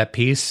to give up that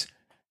piece,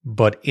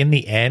 but in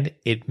the end,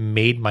 it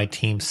made my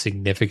team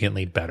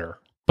significantly better.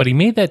 But he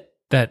made that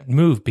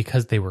move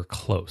because they were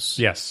close.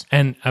 Yes.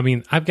 And I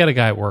mean, I've got a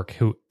guy at work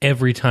who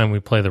every time we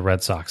play the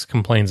Red Sox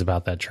complains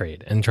about that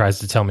trade and tries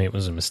to tell me it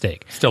was a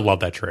mistake. Still love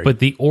that trade. But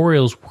the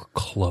Orioles were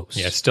close.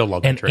 Yeah, still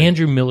love that trade. And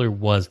Andrew Miller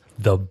was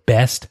the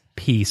best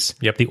piece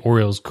the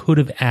Orioles could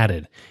have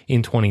added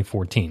in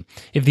 2014.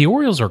 If the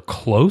Orioles are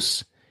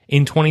close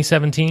in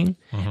 2017,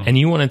 and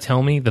you want to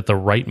tell me that the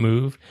right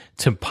move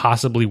to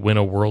possibly win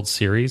a World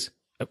Series,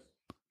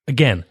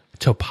 again,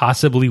 to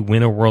possibly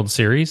win a World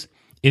Series,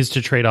 is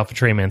to trade off a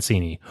Trey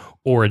Mancini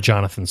or a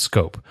Jonathan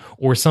Scope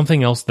or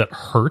something else that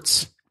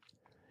hurts,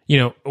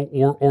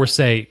 or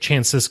say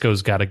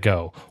Francisco's got to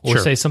go, or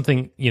say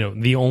something,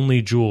 the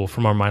only jewel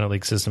from our minor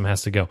league system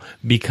has to go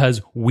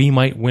because we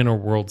might win a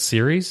World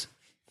Series.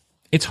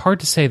 It's hard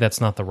to say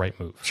that's not the right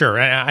move. Sure.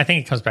 I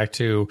think it comes back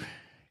to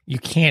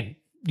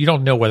you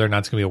don't know whether or not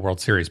it's going to be a World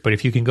Series, but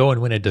if you can go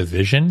and win a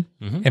division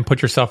and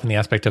put yourself in the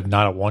aspect of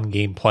not a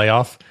one-game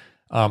playoff,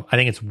 I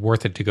think it's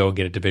worth it to go and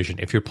get a division.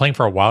 If you're playing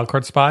for a wild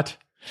card spot,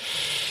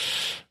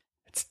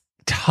 it's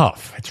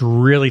tough. It's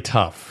really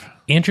tough.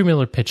 Andrew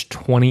Miller pitched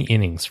 20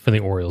 innings for the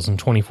Orioles in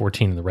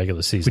 2014 in the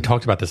regular season. We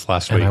talked about this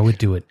last week. And I would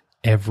do it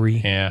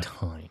every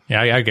time.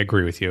 Yeah, I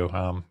agree with you.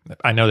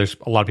 I know there's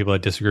a lot of people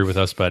that disagree with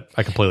us, but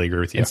I completely agree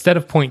with you. Instead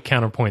of point,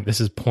 counterpoint,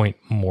 this is point,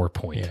 more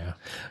point. Yeah.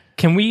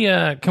 Can we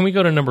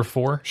go to number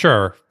 4?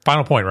 Sure.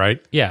 Final point,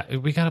 right? Yeah,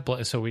 we got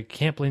to. So we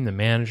can't blame the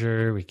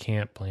manager. We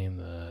can't blame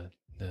the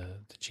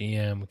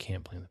GM. We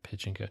can't blame the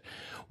pitching coach.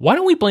 Why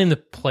don't we blame the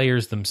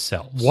players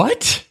themselves?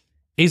 What?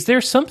 Is there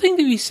something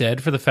to be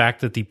said for the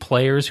fact that the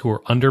players who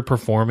are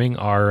underperforming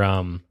are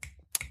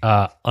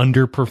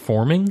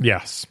underperforming?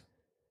 Yes.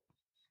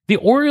 The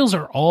Orioles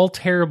are all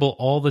terrible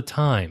all the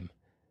time.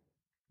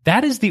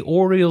 That is the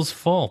Orioles'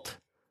 fault.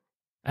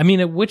 I mean,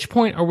 at which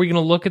point are we going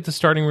to look at the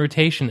starting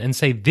rotation and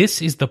say,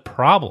 this is the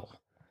problem?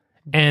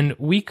 And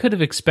we could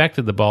have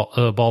expected the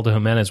Baldo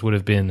Jimenez would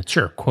have been,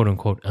 Sure. quote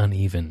unquote,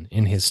 uneven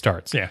in his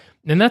starts. Yeah.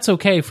 And that's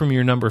okay from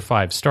your number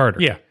 5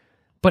 starter. Yeah.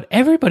 But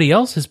everybody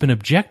else has been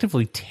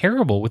objectively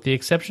terrible with the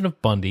exception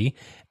of Bundy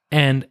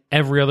and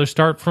every other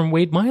start from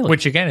Wade Miley.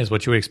 Which, again, is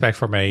what you would expect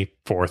from a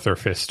 4th or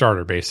 5th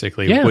starter,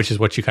 basically, Yeah. which is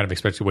what you kind of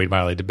expected Wade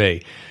Miley to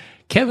be.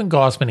 Kevin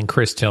Gausman and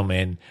Chris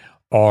Tillman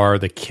are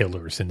the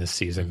killers in this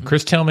season. Mm-hmm.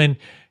 Chris Tillman,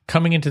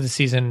 coming into the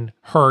season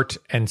hurt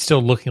and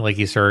still looking like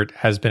he's hurt,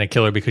 has been a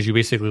killer because you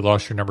basically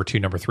lost your number 2,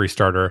 number 3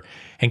 starter.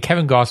 And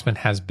Kevin Gausman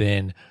has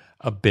been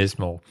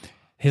abysmal.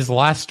 His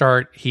last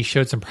start, he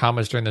showed some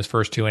promise during those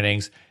first 2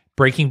 innings.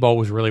 Breaking ball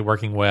was really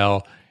working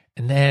well.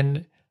 And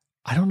then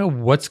I don't know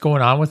what's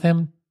going on with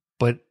him,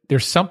 but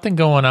there's something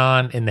going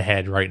on in the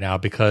head right now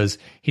because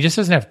he just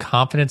doesn't have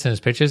confidence in his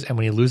pitches. And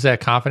when you lose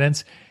that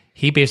confidence,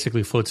 he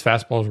basically floats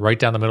fastballs right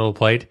down the middle of the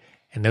plate,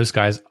 and those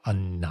guys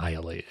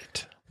annihilate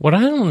it. What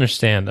I don't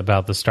understand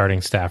about the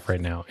starting staff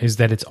right now is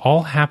that it's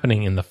all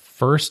happening in the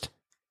first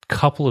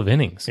couple of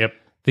innings. Yep.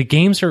 The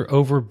games are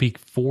over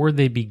before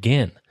they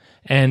begin.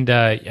 And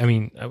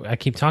I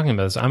keep talking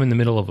about this. I'm in the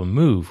middle of a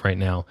move right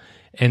now.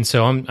 And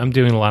so I'm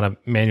doing a lot of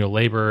manual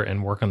labor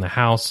and work on the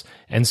house.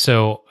 And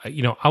so,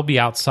 I'll be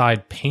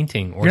outside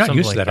painting or You're not something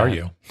used like to that, that. are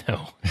you?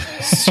 No,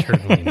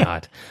 certainly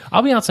not.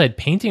 I'll be outside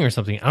painting or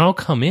something, and I'll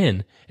come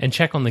in and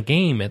check on the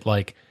game at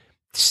like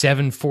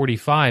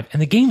 7:45,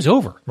 and the game's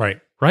over.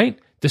 Right. Right?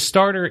 The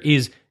starter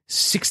is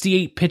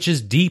 68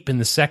 pitches deep in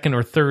the 2nd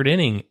or 3rd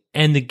inning,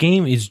 and the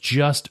game is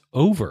just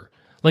over.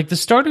 Like, the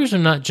starters are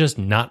not just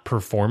not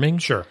performing.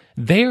 Sure.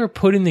 They are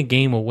putting the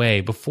game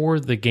away before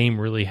the game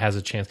really has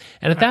a chance.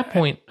 And at that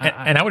point...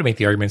 And I would make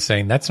the argument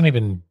saying that's not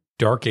even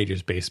Dark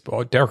Ages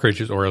baseball, Dark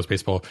Ages Orioles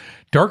baseball.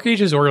 Dark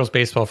Ages Orioles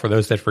baseball, for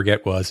those that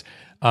forget, was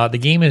the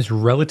game is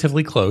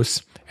relatively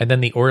close, and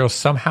then the Orioles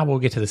somehow will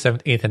get to the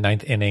 7th, 8th, and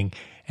 9th inning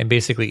and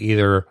basically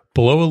either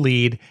blow a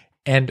lead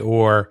and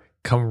or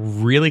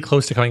come really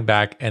close to coming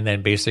back and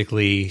then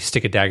basically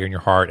stick a dagger in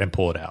your heart and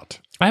pull it out.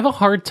 I have a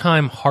hard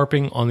time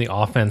harping on the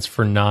offense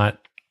for not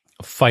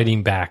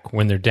fighting back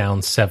when they're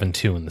down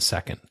 7-2 in the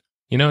 2nd.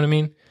 You know what I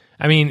mean?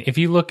 I mean, if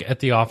you look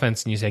at the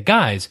offense and you say,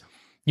 guys,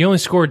 you only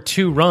scored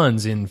 2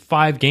 runs in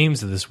 5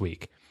 games of this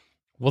week.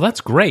 Well, that's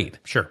great.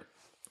 Sure.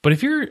 But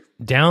if you're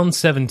down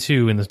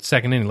 7-2 in the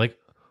 2nd inning, like,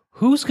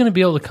 who's going to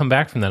be able to come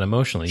back from that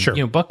emotionally?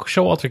 Sure. Buck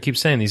Showalter keeps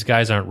saying these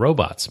guys aren't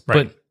robots,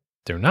 Right. but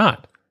they're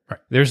not.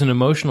 Right. There's an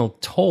emotional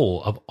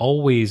toll of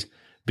always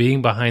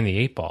being behind the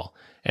 8 ball.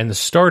 And the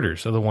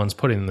starters are the ones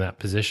putting them in that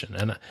position.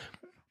 And,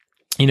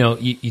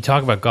 you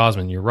talk about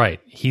Gausman, you're right.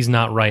 He's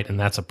not right, and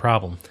that's a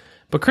problem.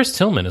 But Chris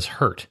Tillman is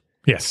hurt.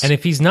 Yes. And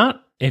if he's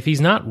not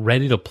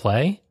ready to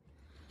play,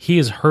 he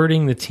is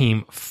hurting the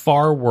team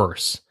far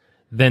worse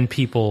than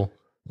people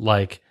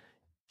like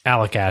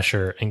Alec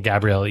Asher and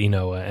Gabriel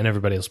Inoa and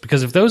everybody else.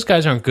 Because if those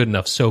guys aren't good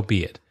enough, so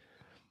be it.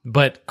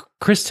 But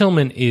Chris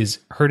Tillman is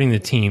hurting the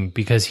team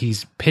because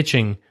he's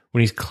pitching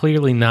when he's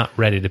clearly not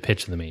ready to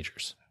pitch in the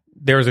majors.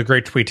 There was a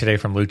great tweet today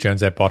from Luke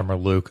Jones at Baltimore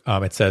Luke.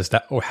 It says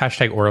that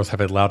hashtag Orioles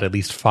have allowed at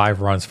least 5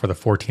 runs for the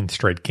 14th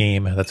straight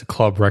game. That's a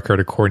club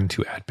record according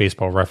to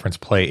Baseball Reference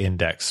Play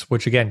Index,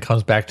 which again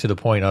comes back to the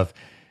point of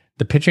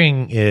the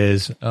pitching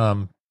is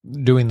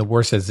doing the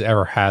worst as it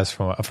ever has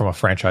from a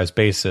franchise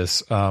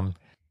basis.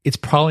 It's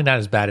probably not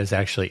as bad as it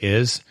actually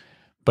is,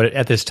 but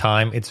at this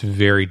time, it's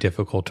very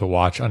difficult to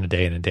watch on a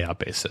day in and day out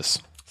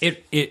basis.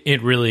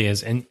 It really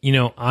is. And,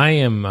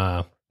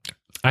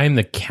 I am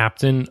the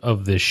captain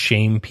of the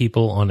shame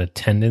people on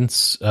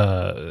attendance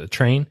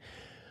train.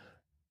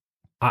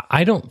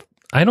 I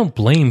don't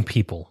blame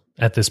people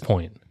at this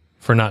point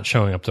for not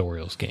showing up to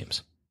Orioles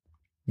games.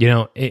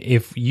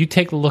 If you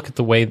take a look at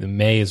the way the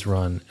May is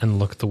run and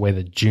look at the way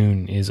that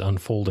June is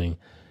unfolding,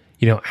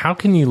 how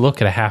can you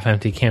look at a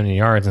half-empty Camden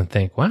Yards and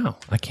think, wow,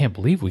 I can't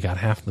believe we got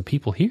half of the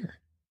people here?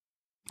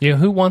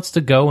 Who wants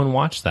to go and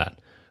watch that?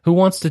 Who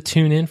wants to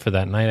tune in for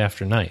that night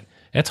after night?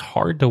 It's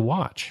hard to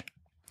watch.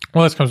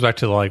 Well, this comes back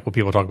to like what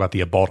people talk about the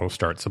Ubaldo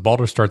starts.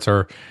 Ubaldo starts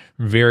are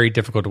very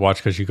difficult to watch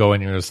because you go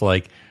in and you're just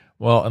like,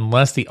 well,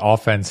 unless the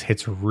offense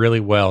hits really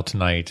well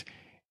tonight,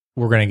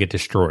 we're going to get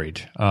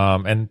destroyed.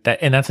 And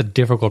that's a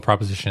difficult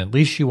proposition. At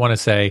least you want to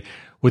say,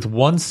 with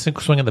one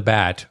swing of the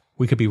bat,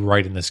 we could be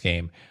right in this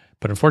game.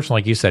 But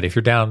unfortunately, like you said, if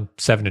you're down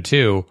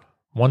 7-2,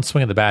 one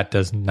swing of the bat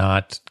does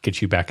not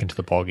get you back into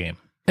the ball game.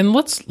 And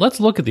let's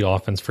look at the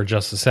offense for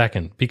just a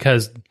second,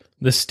 because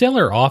the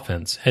stellar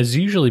offense has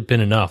usually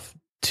been enough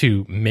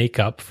to make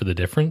up for the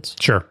difference.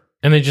 Sure.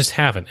 And they just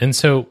haven't. And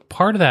so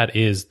part of that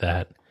is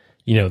that,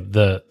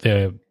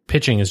 the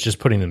pitching is just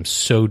putting them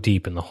so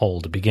deep in the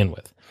hole to begin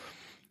with.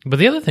 But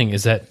the other thing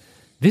is that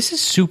this is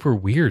super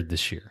weird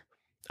this year.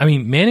 I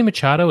mean, Manny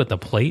Machado at the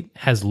plate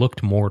has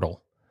looked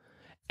mortal.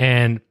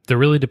 And the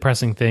really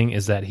depressing thing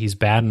is that he's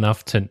bad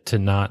enough to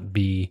not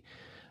be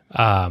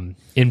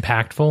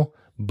impactful,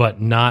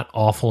 but not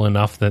awful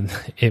enough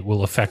that it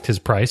will affect his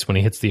price when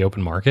he hits the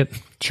open market.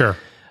 Sure.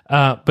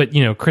 But,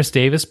 Chris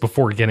Davis,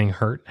 before getting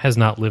hurt, has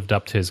not lived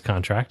up to his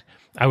contract.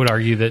 I would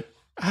argue that...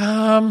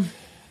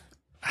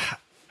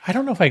 I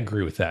don't know if I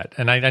agree with that.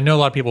 And I know a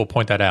lot of people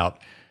point that out.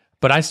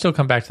 But I still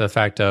come back to the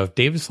fact of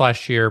Davis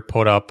last year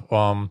put up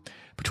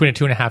between a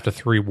 2.5 to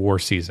 3 WAR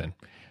season.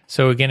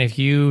 So again, if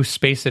you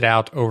space it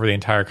out over the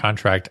entire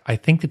contract, I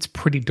think it's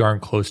pretty darn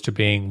close to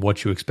being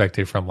what you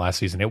expected from last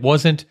season. It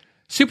wasn't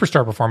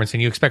superstar performance,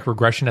 and you expect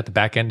regression at the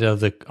back end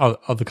of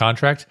the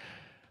contract.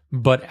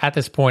 But at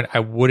this point, I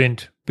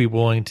wouldn't be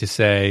willing to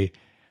say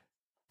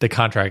the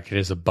contract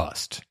is a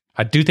bust.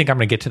 I do think I'm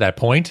going to get to that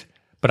point,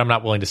 but I'm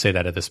not willing to say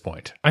that at this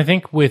point. I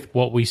think with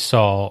what we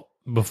saw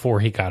before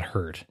he got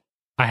hurt,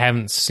 I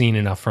haven't seen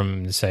enough from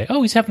him to say,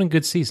 "Oh, he's having a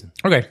good season."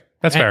 Okay,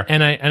 that's fair.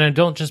 And I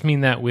don't just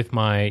mean that with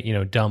my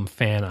dumb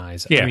fan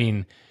eyes. Yeah. I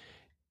mean,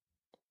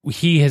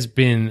 he has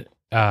been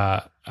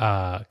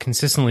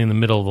consistently in the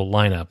middle of the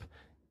lineup,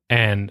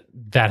 and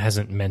that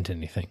hasn't meant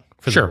anything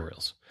for the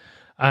Orioles.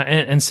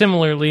 And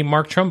similarly,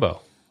 Mark Trumbo,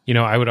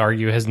 I would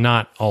argue has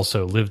not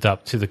also lived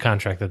up to the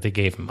contract that they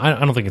gave him. I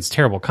don't think it's a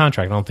terrible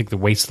contract. I don't think they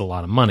wasted a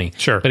lot of money.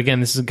 Sure. But again,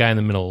 this is a guy in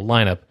the middle of the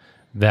lineup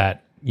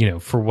that,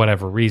 for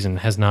whatever reason,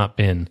 has not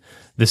been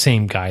the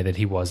same guy that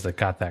he was that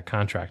got that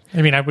contract.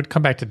 I mean, I would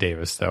come back to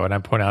Davis, though, and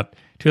I'd point out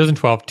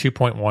 2012,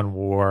 2.1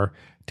 WAR,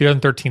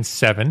 2013,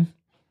 7,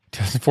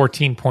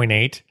 2014,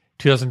 0.8,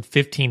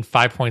 2015,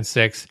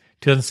 5.6,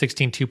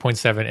 2016,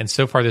 2.7, and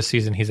so far this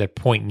season, he's at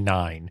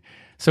 0.9.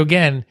 So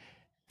again,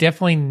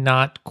 definitely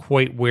not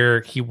quite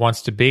where he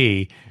wants to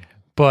be,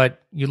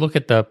 but you look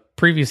at the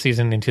previous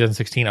season in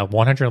 2016, a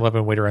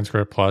 111 weighted runs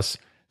scored plus,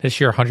 this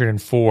year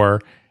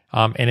 104,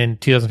 and in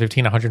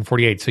 2015,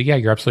 148. So yeah,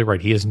 you're absolutely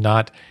right. He is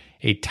not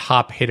a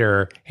top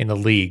hitter in the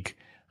league,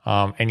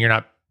 and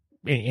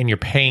you're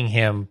paying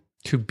him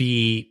to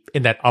be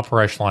in that upper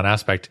echelon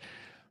aspect.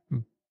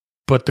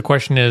 But the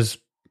question is,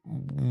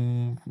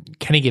 can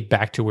he get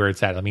back to where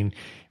it's at? I mean,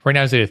 right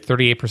now he's at a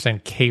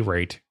 38% K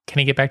rate. Can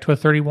he get back to a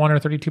 31 or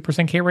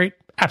 32% K rate?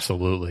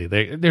 Absolutely.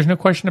 There's no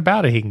question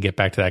about it. He can get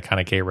back to that kind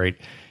of K rate.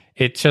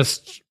 It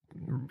just,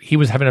 he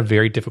was having a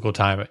very difficult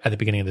time at the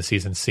beginning of the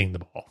season seeing the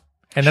ball.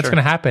 And that's going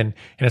to happen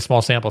in a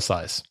small sample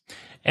size.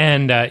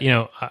 And,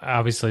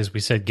 obviously, as we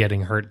said,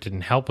 getting hurt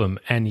didn't help him,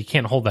 and you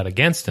can't hold that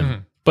against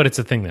him, but it's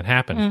a thing that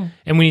happened.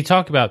 And when you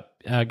talk about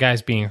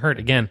guys being hurt,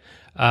 again,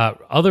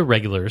 other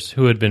regulars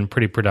who had been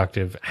pretty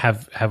productive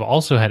have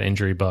also had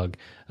injury bug.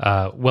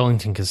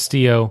 Wellington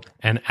Castillo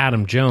and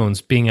Adam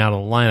Jones being out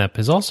of the lineup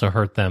has also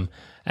hurt them.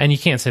 And you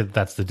can't say that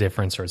that's the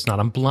difference, or it's not.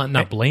 I'm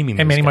not blaming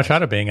them. And Manny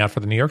Machado being out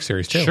for the New York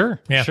series, too.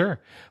 Sure.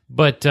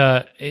 But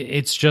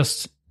it's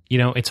just,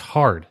 it's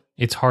hard.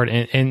 It's hard.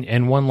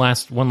 And one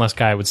last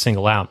guy I would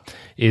single out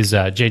is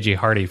J.J.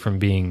 Hardy from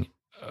being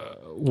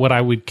what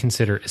I would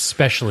consider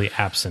especially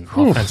absent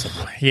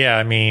offensively. Yeah,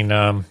 I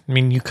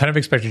mean, you kind of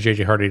expected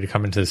J.J. Hardy to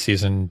come into the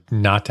season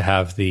not to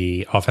have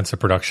the offensive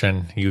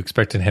production. You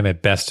expected him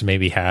at best to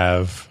maybe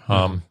have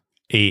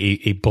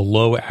a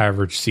below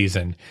average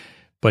season,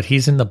 but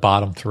he's in the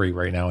bottom 3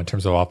 right now in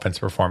terms of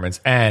offensive performance,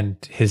 and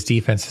his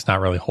defense is not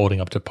really holding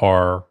up to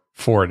par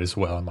for it as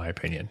well, in my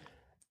opinion.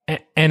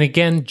 And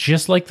again,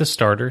 just like the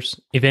starters,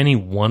 if any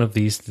one of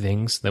these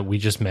things that we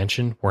just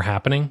mentioned were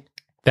happening,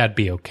 that'd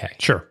be okay.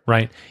 Sure.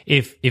 Right?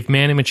 If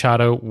Manny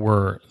Machado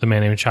were the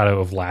Manny Machado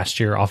of last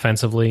year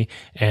offensively,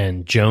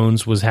 and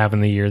Jones was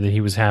having the year that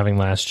he was having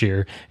last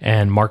year,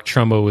 and Mark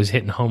Trumbo was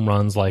hitting home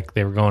runs like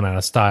they were going out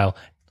of style,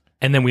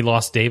 and then we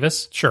lost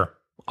Davis, sure.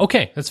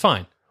 Okay, that's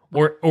fine.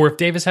 Or if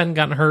Davis hadn't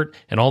gotten hurt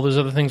and all those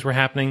other things were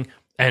happening,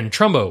 and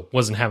Trumbo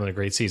wasn't having a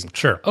great season.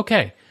 Sure.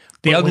 Okay.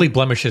 The ugly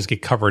blemishes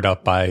get covered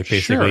up by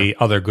basically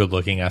other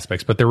good-looking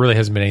aspects, but there really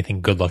hasn't been anything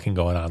good-looking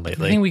going on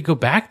lately. The thing we go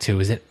back to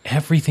is that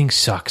everything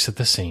sucks at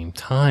the same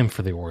time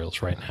for the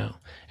Orioles right now.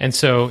 And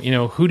so,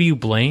 who do you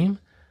blame?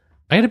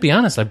 I got to be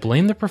honest, I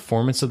blame the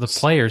performance of the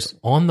players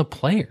on the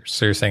players.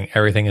 So you're saying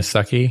everything is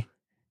sucky?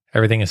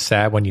 Everything is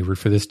sad when you root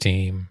for this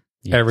team?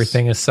 Yes.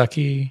 Everything is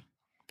sucky?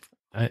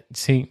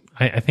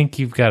 I think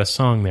you've got a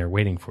song there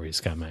waiting for you,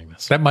 Scott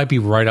Magnus. That might be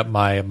right up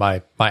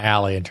my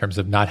alley in terms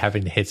of not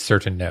having to hit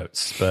certain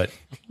notes, but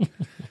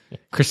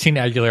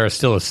Christina Aguilera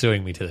still is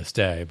suing me to this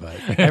day. But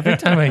every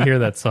time I hear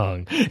that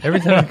song,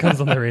 every time it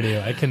comes on the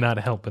radio, I cannot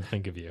help but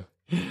think of you.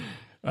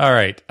 All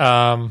right.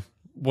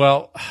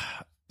 Well,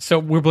 so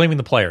we're blaming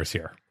the players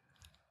here.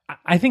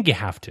 I think you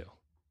have to.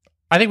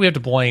 I think we have to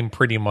blame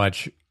pretty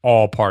much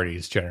all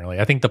parties generally.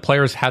 I think the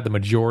players had the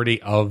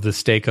majority of the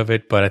stake of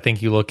it, but I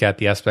think you look at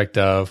the aspect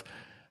of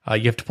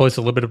you have to place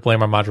a little bit of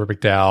blame on Madrigal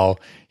McDowell.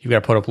 You've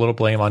got to put up a little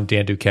blame on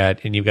Dan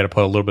Duquette, and you've got to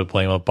put a little bit of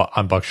blame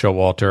on Buck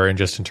Showalter, and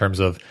just in terms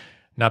of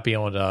not being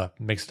able to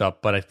mix it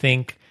up. But I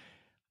think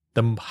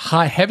the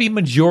heavy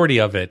majority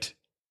of it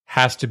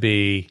has to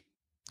be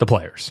the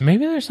players.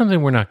 Maybe there's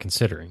something we're not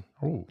considering.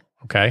 Oh,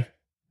 okay.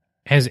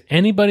 Has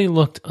anybody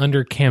looked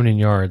under Camden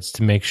Yards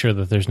to make sure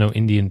that there's no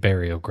Indian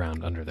burial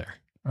ground under there?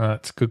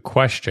 That's a good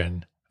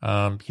question.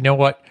 You know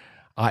what?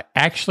 I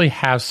actually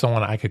have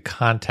someone I could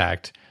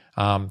contact.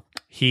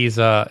 He's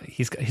a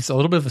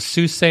little bit of a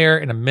soothsayer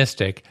and a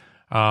mystic.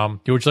 Would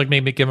you like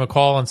maybe give him a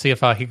call and see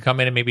if he can come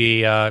in and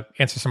maybe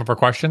answer some of our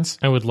questions?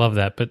 I would love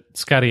that. But,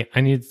 Scotty,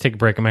 I need to take a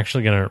break. I'm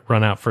actually going to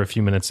run out for a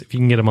few minutes. If you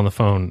can get him on the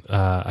phone,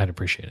 I'd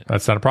appreciate it.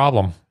 That's not a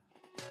problem.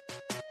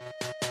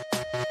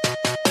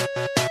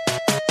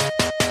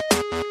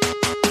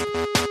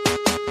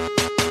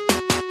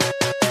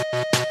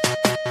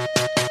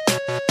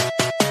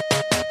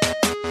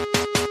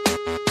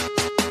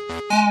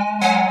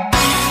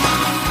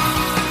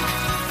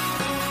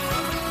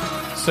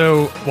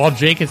 So while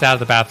Jake is out of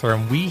the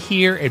bathroom, we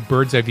here at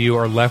Bird's Eye View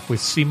are left with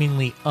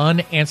seemingly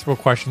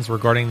unanswerable questions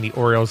regarding the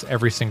Orioles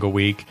every single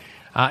week.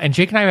 And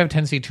Jake and I have a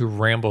tendency to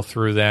ramble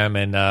through them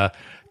and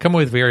come up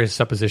with various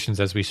suppositions,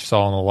 as we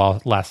saw in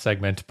the last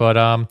segment.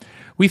 But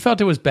we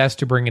felt it was best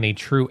to bring in a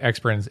true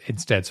expert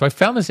instead. So I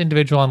found this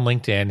individual on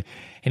LinkedIn,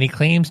 and he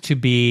claims to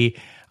be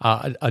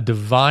a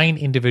divine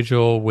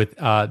individual with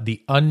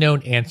the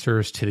unknown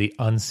answers to the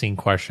unseen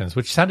questions,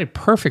 which sounded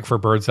perfect for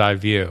Bird's Eye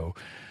View.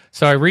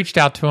 So I reached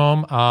out to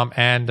him,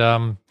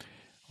 and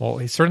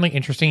he's certainly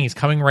interesting. He's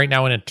coming right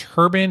now in a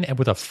turban and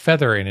with a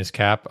feather in his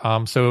cap.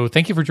 So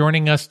thank you for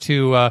joining us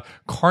to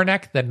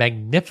Karnak the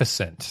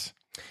Magnificent.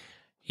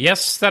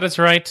 Yes, that is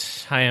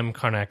right. I am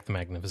Karnak the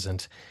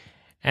Magnificent.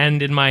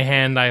 And in my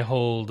hand, I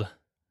hold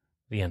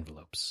the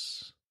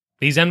envelopes.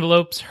 These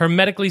envelopes,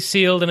 hermetically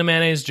sealed in a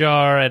mayonnaise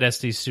jar at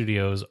SD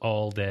Studios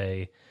all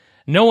day.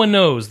 No one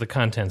knows the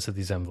contents of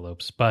these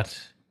envelopes, but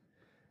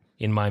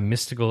in my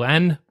mystical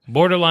and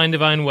borderline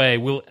divine way,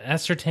 will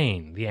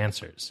ascertain the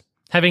answers,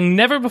 having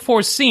never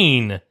before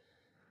seen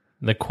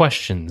the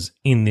questions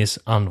in this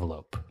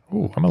envelope.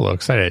 Ooh, I'm a little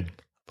excited.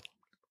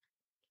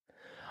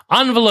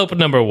 Envelope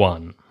number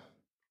 1.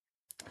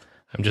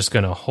 I'm just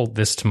going to hold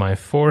this to my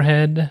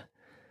forehead,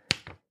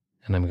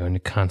 and I'm going to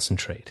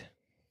concentrate.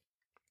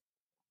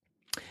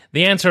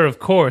 The answer, of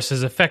course,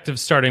 is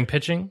effective starting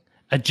pitching,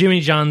 a Jimmy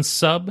John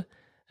sub,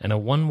 and a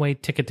one-way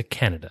ticket to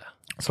Canada.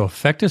 So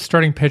effective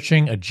starting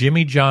pitching, a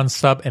Jimmy John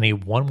sub, and a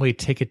one-way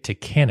ticket to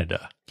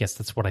Canada. Yes,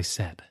 that's what I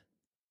said.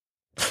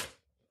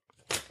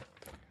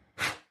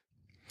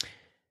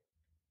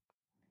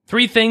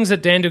 Three things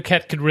that Dan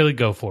Duquette could really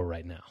go for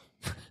right now.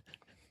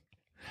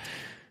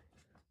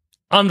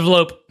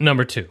 Envelope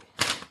number 2.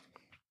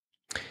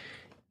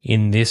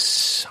 In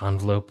this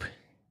envelope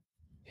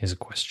is a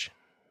question.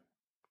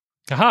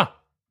 Aha!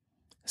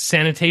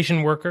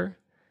 Sanitation worker,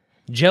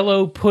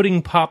 Jell-O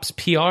Pudding Pops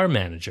PR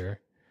manager,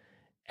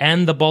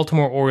 and the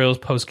Baltimore Orioles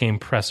postgame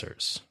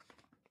pressers.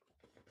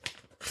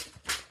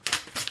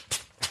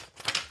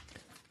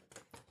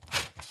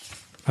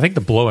 I think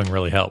the blowing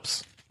really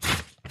helps.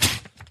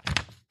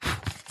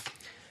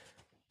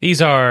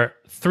 These are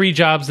 3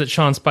 jobs that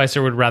Sean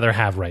Spicer would rather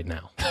have right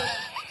now.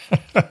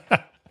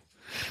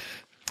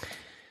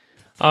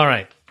 All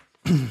right.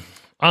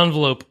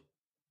 Envelope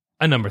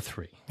number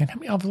 3. And how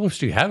many envelopes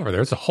do you have over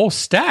there? It's a whole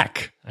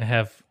stack. I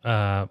have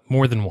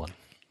more than one.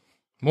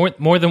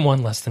 More than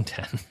one, less than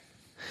 10.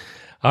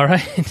 All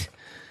right.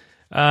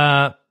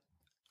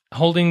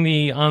 Holding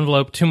the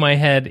envelope to my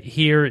head,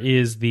 here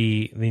is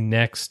the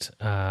next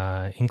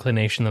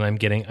inclination that I'm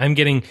getting. I'm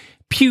getting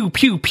pew,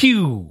 pew,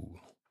 pew.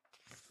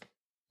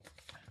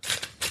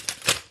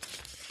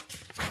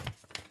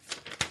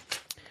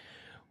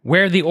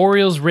 Where the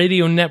Orioles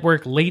radio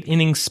network late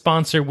inning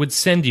sponsor would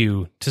send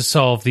you to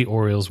solve the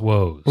Orioles'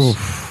 woes.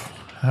 Oof.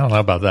 I don't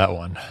know about that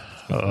one.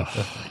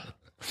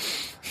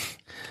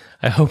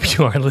 I hope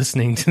you are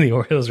listening to the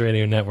Orioles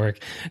radio network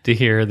to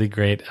hear the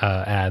great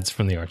ads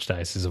from the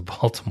Archdiocese of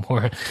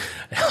Baltimore.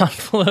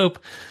 Envelope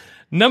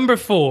number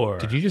 4.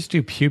 Did you just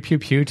do pew, pew,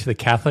 pew to the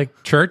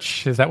Catholic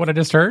Church? Is that what I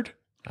just heard?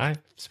 I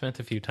spent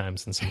a few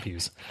times in some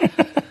pews.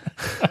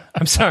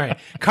 I'm sorry.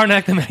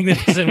 Karnak the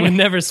Magnificent would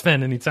never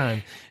spend any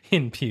time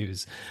in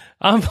pews.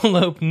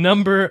 Envelope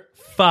number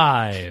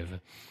 5.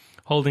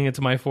 Holding it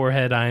to my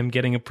forehead, I am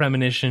getting a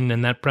premonition,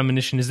 and that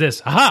premonition is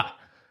this. Aha!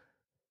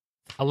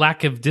 A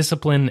lack of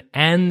discipline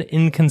and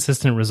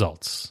inconsistent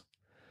results.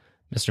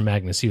 Mr.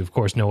 Magnus, you of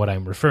course know what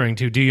I'm referring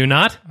to, do you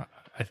not?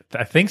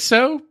 I think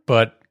so,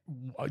 but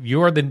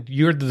you're the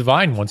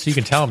divine one, so you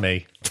can tell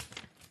me.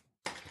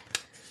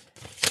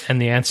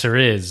 And the answer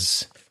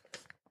is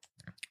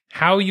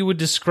how you would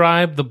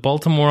describe the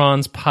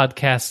Baltimoreans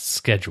podcast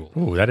schedule.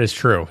 Ooh, that is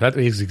true. That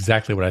is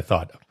exactly what I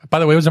thought. By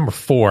the way, it was number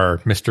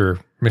 4, Mr.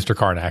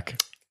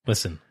 Karnak.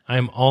 Listen,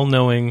 I'm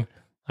all-knowing,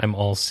 I'm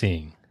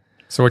all-seeing.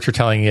 So what you're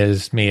telling me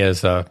is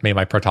may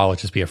my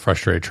proctologist be a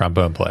frustrated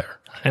trombone player.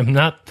 I'm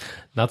not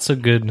so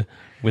good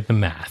with the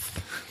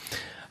math.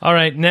 All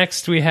right,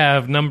 next we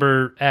have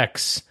number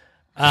X.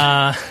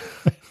 Let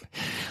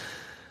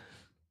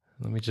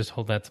me just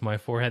hold that to my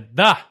forehead.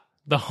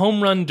 The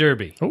home run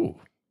derby. Ooh.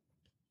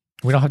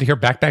 We don't have to hear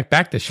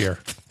back this year.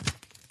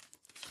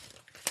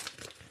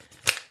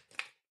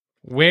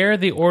 Where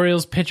the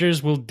Orioles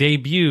pitchers will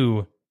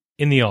debut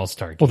in the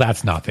All-Star game. Well,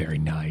 that's not very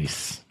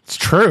nice. It's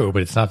true,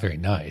 but it's not very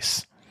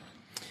nice.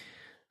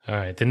 All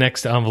right, the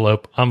next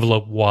envelope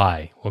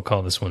Y, we'll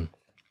call this one.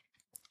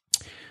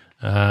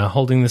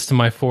 Holding this to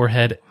my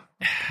forehead.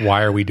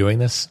 Why are we doing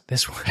this?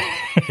 This one.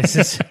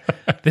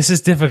 This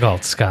is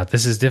difficult, Scott.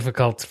 This is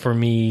difficult for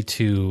me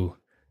to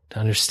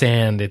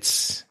understand.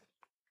 Its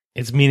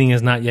meaning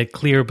is not yet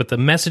clear, but the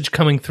message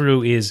coming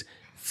through is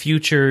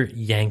future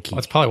Yankee. Well,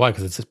 that's probably why,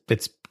 because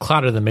it's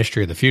clouded the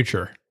mystery of the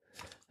future.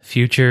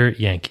 Future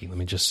Yankee. Let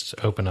me just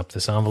open up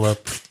this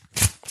envelope.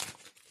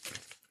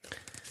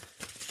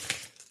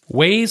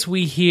 Ways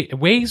we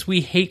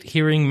hate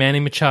hearing Manny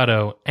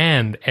Machado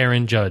and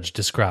Aaron Judge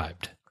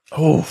described.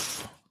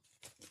 Oof.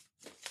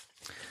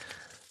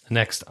 The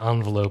next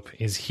envelope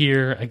is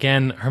here.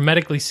 Again,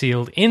 hermetically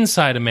sealed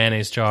inside a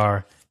mayonnaise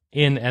jar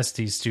in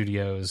SD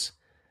Studios.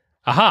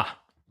 Aha!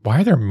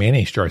 Why are there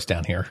mayonnaise jars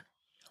down here?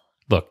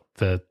 Look,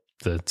 the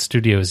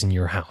studio is in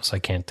your house. I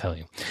can't tell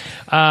you.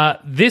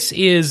 This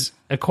is,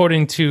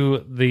 according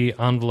to the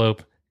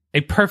envelope, a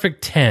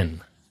perfect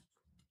 10.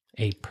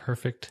 A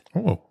perfect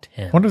 10.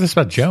 I wonder if this is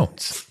about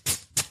Jones.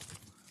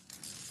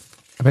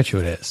 I bet you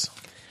it is.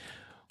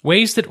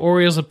 Ways that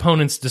Orioles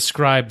opponents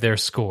describe their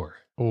score.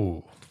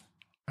 Ooh.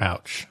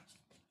 Ouch.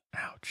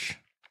 Ouch.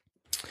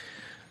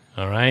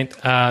 All right.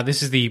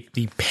 This is the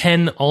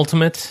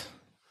penultimate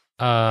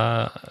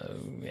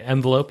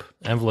envelope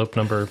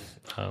number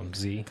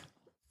Z.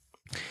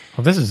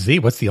 Well, this is Z.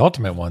 What's the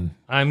ultimate one?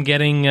 I'm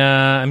getting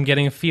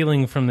a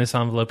feeling from this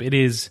envelope. It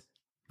is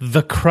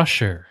the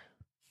Crusher.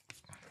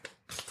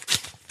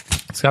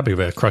 It's got to be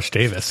about Crush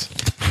Davis.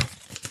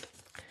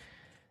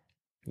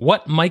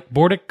 What Mike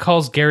Bordick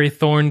calls Gary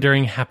Thorne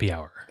during happy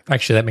hour.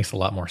 Actually, that makes a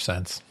lot more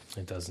sense.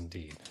 It does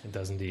indeed. It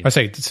does indeed. I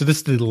say, so this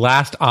is the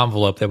last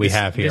envelope that we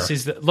have here. This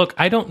is look,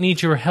 I don't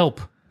need your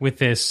help with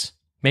this.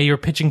 May your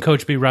pitching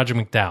coach be Roger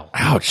McDowell.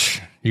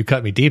 Ouch. You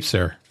cut me deep,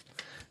 sir.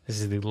 This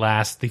is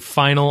the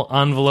final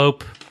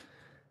envelope.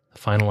 The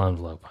final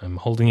envelope. I'm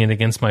holding it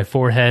against my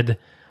forehead.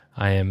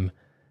 I'm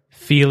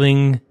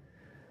feeling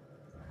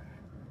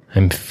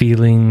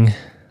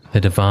the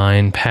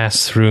divine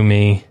pass through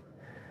me.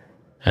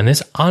 And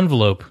this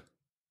envelope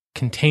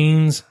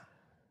contains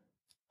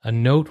a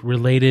note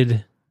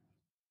related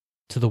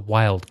to the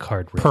wild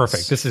card race.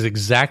 Perfect. This is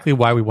exactly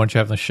why we want you to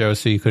have on the show,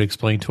 so you could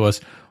explain to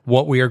us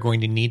what we are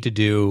going to need to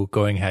do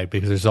going ahead,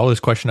 because there's all this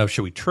question of,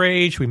 should we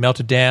trade? Should we melt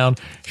it down?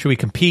 Should we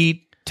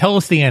compete? Tell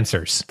us the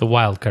answers. The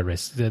wild card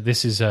race.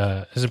 This is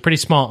a pretty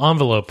small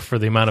envelope for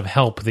the amount of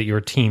help that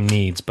your team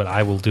needs, but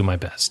I will do my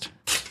best.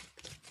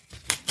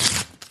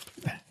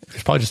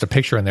 There's probably just a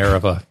picture in there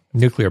of a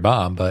nuclear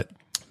bomb, but...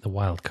 The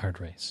wild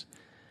card race.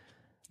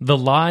 The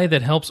lie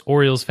that helps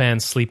Orioles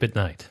fans sleep at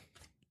night.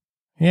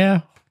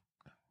 Yeah,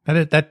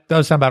 that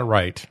does sound about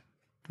right.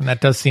 And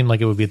that does seem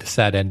like it would be the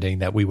sad ending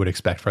that we would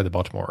expect for the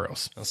Baltimore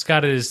Orioles. Well,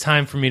 Scott, it is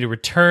time for me to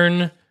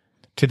return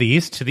to the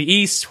east. To the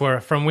east,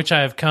 from which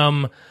I have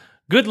come.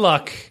 Good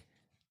luck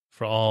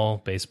for all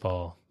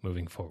baseball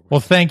moving forward.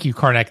 Well, thank you,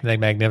 Karnak the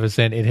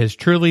Magnificent. It has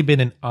truly been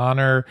an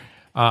honor.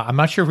 I'm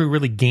not sure if we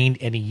really gained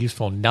any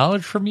useful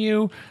knowledge from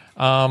you.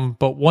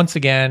 But once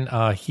again,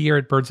 here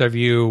at Bird's Eye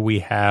View, we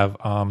have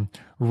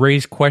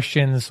raised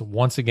questions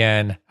once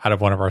again out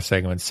of one of our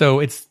segments. So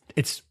it's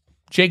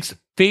Jake's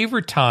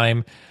favorite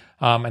time,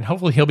 and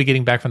hopefully he'll be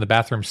getting back from the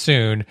bathroom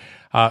soon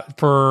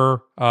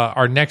for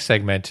our next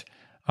segment,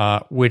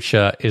 which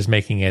is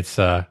making its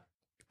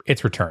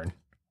return.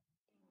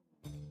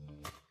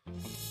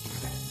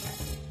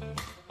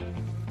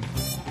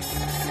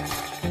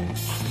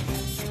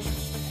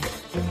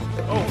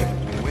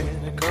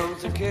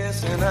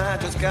 And I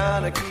just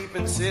gotta keep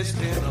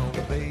insisting, oh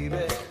baby,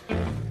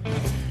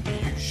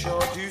 you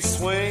sure do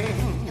swing.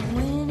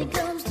 When it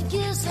comes to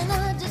kissing,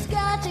 I just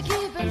got to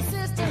keep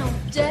insisting, oh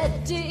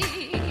daddy,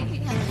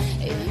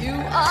 you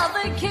are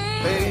the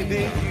king.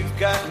 Baby, you've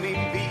got me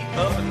beat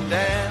up and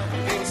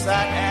down,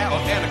 inside out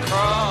and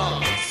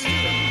across.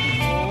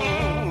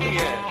 Oh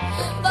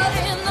yeah. But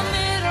in the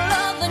middle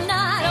of the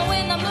night,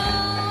 when the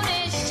moon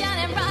is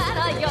shining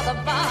bright, you're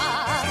the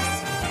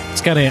boss.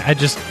 Scotty, I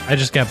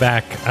just got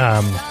back.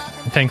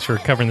 Thanks for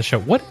covering the show.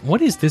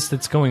 What is this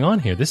that's going on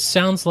here? This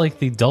sounds like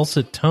the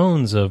dulcet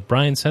tones of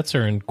Brian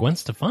Setzer and Gwen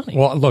Stefani.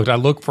 Well, look, I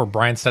looked for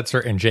Brian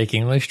Setzer and Jake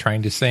English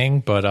trying to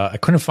sing, but I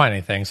couldn't find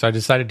anything. So I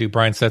decided to do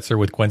Brian Setzer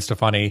with Gwen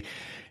Stefani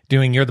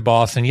doing You're the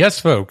Boss. And yes,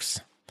 folks,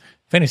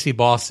 Fantasy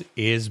Boss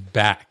is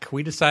back.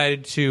 We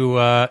decided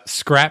to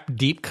scrap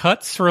deep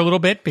cuts for a little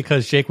bit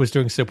because Jake was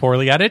doing so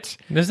poorly at it.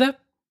 Is that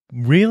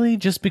really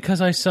just because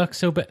I suck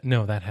so bad?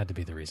 No, that had to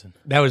be the reason.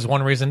 That was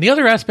one reason. The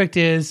other aspect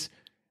is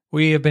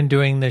we have been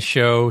doing this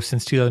show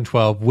since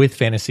 2012 with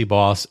Fantasy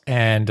Boss,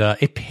 and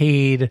it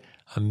paid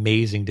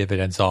amazing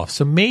dividends off.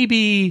 So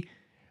maybe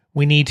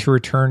we need to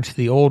return to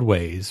the old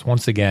ways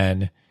once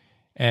again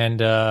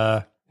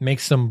and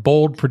make some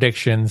bold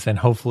predictions, and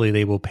hopefully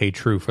they will pay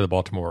true for the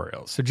Baltimore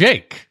Orioles. So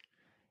Jake,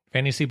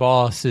 Fantasy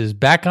Boss is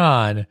back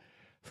on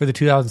for the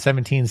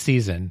 2017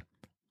 season.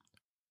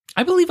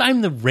 I believe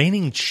I'm the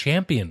reigning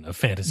champion of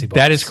Fantasy Boss.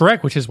 That is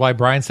correct, which is why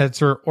Brian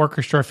Setzer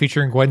Orchestra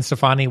featuring Gwen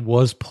Stefani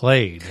was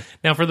played.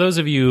 Now, for those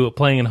of you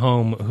playing at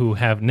home who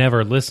have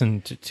never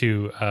listened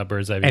to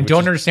Bird's Eye View, and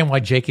don't understand why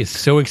Jake is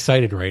so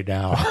excited right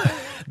now.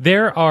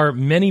 There are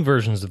many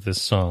versions of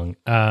this song.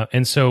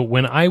 And so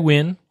when I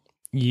win,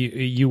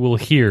 you will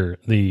hear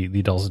the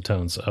dulcet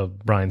tones of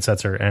Brian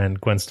Setzer and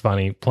Gwen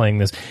Stefani playing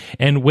this.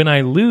 And when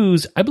I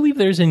lose, I believe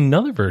there's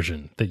another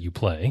version that you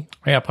play.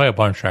 Yeah, I play a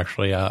bunch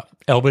actually.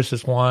 Elvis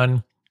is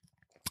one.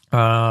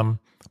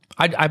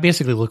 I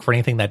basically look for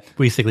anything that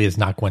basically is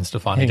not Gwen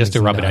Stefani, just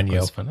to rub it on you.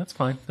 That's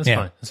fine.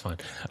 That's fine.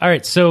 All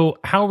right. So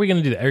how are we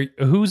going to do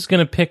that? Who's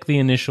going to pick the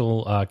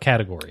initial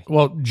category?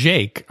 Well,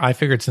 Jake, I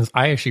figured since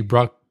I actually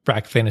brought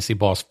back Fantasy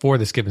Boss for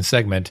this given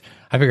segment,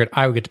 I figured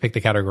I would get to pick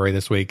the category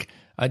this week.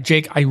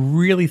 Jake, I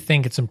really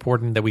think it's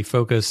important that we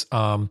focus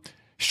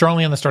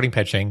strongly on the starting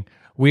pitching.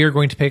 We are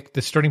going to pick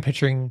the starting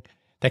pitching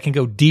that can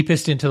go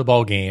deepest into the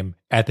ball game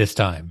at this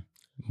time.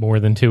 More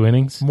than 2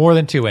 innings? More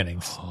than 2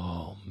 innings.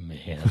 Oh,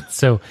 man.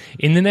 So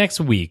in the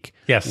next week,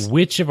 yes,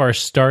 which of our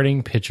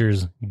starting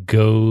pitchers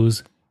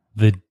goes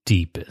the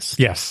deepest?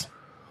 Yes.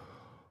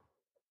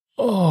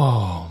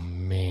 Oh,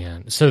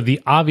 man. So the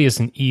obvious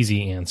and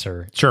easy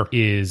answer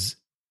is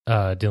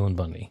Dylan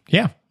Bundy.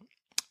 Yeah.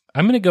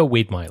 I'm going to go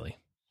Wade Miley.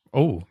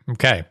 Oh,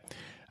 okay.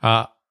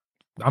 I'm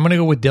going to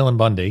go with Dylan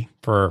Bundy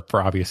for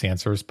obvious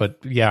answers. But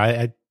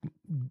yeah,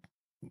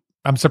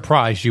 I'm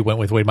surprised you went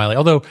with Wade Miley.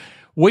 Although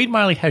Wade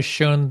Miley has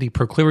shown the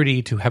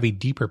proclivity to have a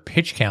deeper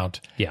pitch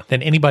count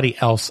than anybody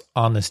else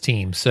on this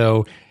team.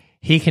 So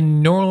he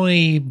can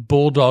normally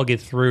bulldog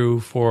it through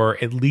for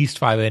at least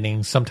 5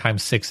 innings,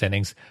 sometimes 6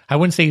 innings. I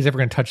wouldn't say he's ever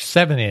going to touch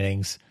 7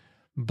 innings.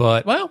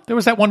 But, well, there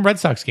was that one Red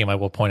Sox game I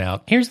will point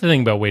out. Here's the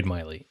thing about Wade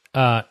Miley.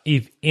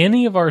 If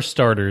any of our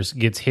starters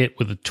gets hit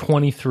with a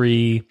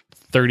 23,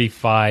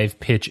 35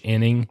 pitch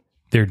inning,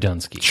 they're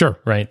Dunsky. Sure.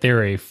 Right?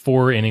 They're a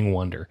 4-inning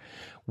wonder.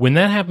 When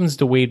that happens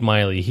to Wade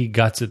Miley, he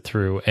guts it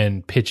through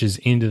and pitches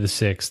into the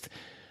 6th,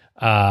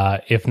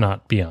 if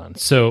not beyond.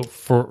 So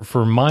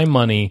for my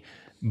money,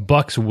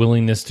 Buck's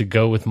willingness to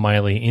go with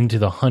Miley into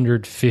the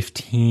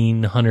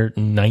 115,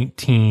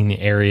 119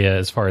 area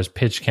as far as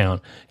pitch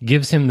count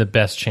gives him the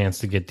best chance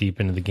to get deep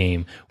into the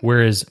game.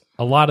 Whereas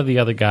a lot of the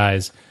other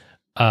guys,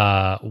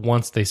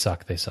 once they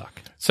suck, they suck.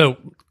 So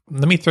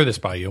let me throw this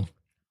by you.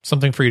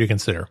 Something for you to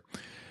consider.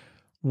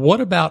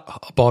 What about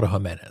Alberto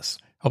Jimenez?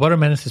 Alberto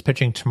Jimenez is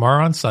pitching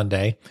tomorrow on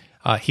Sunday.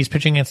 He's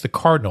pitching against the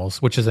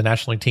Cardinals, which is a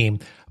National League team.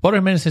 Alberto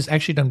Jimenez has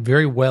actually done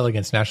very well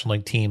against National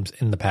League teams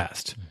in the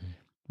past. Mm-hmm.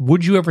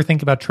 Would you ever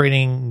think about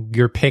trading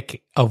your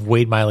pick of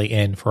Wade Miley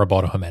in for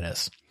Alberto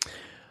Jimenez?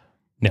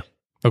 No.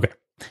 Okay.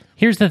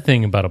 Here's the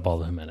thing about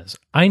Alberto Jimenez.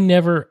 I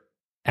never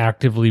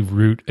actively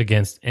root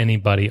against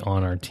anybody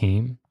on our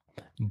team,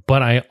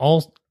 but I'm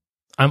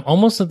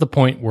almost at the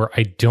point where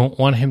I don't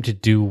want him to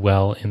do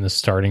well in the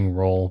starting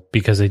role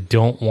because I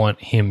don't want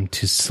him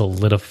to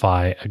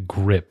solidify a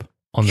grip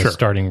on the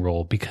starting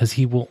role because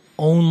he will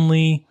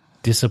only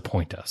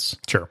disappoint us.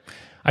 Sure.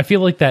 I feel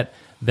like that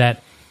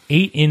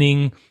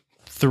 8-inning,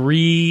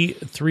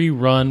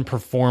 3-run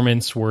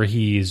performance where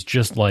he's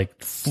just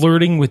like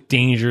flirting with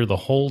danger the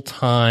whole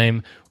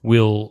time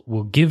will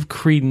give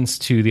credence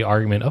to the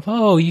argument of,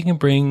 oh, you can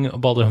bring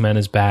Ubaldo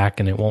Jimenez back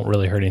and it won't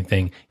really hurt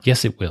anything.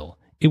 Yes, it will.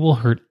 It will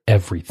hurt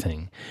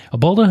everything.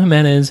 Ubaldo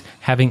Jimenez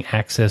having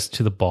access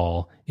to the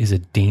ball is a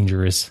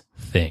dangerous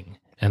thing.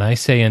 And I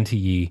say unto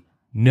ye,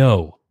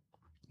 no.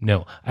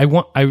 I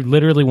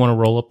literally want to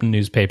roll up the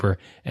newspaper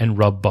and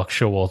rub Buck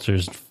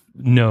Showalter's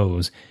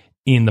nose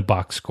in the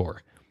box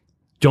score.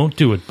 Don't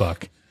do it,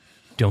 Buck.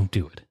 Don't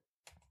do it.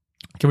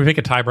 Can we pick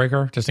a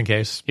tiebreaker just in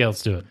case? Yeah,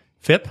 let's do it.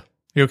 Fip,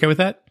 you okay with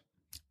that?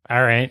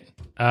 All right.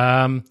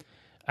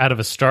 Out of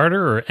a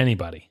starter or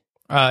anybody?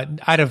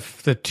 Out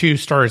of the 2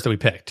 starters that we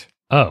picked.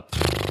 Oh.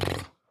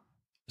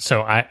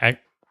 So I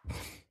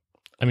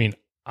mean,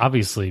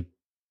 obviously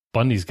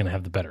Bundy's going to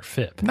have the better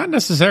FIP. Not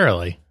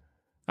necessarily.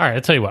 All right,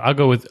 I'll tell you what. I'll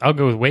go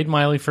with Wade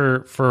Miley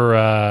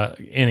for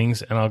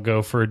innings, and I'll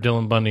go for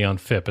Dylan Bundy on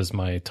FIP as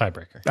my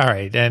tiebreaker. All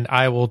right, and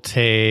I will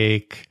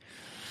take.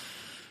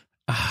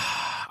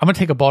 I'm going to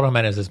take Ubaldo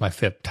Jimenez as my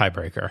FIP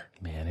tiebreaker.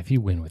 Man, if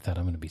you win with that,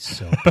 I'm going to be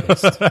so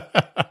pissed.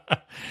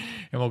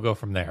 And we'll go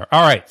from there.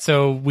 All right,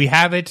 so we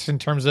have it in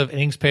terms of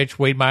innings pitch.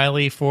 Wade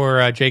Miley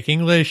for Jake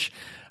English.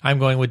 I'm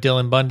going with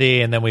Dylan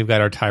Bundy, and then we've got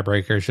our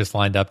tiebreakers just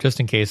lined up, just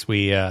in case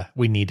we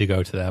need to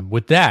go to them.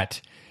 With that,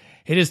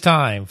 it is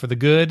time for the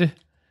good,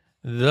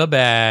 the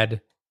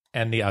bad,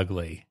 and the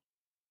ugly.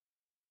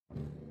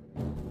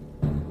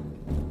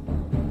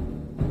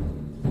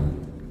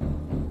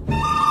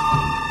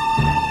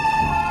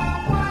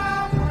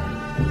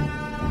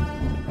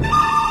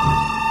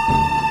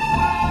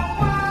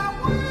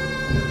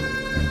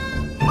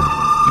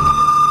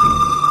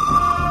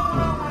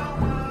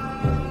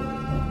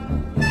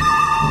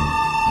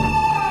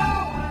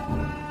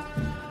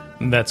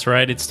 That's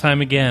right. It's time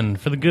again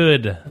for the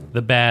good,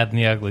 the bad, and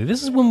the ugly.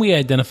 This is when we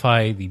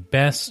identify the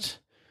best,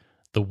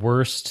 the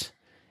worst,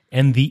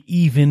 and the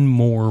even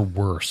more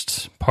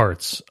worst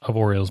parts of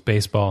Orioles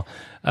baseball.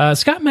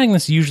 Scott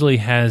Magnus usually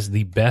has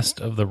the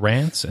best of the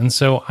rants, and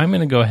so I'm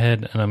going to go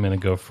ahead and I'm going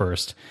to go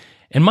first.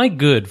 And my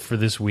good for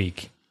this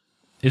week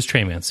is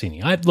Trey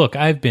Mancini.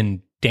 I've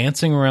been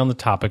dancing around the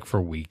topic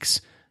for weeks,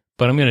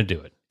 but I'm going to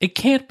do it. It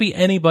can't be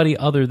anybody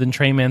other than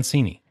Trey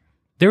Mancini.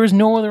 There is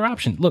no other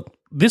option. Look,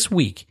 this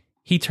week,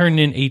 he turned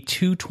in a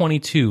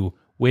 222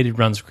 weighted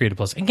runs created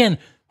plus. Again,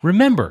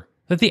 remember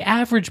that the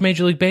average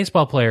Major League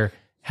Baseball player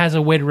has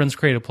a weighted runs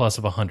created plus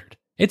of 100.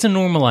 It's a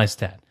normalized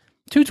stat.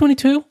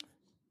 222,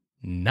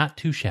 not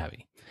too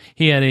shabby.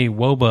 He had a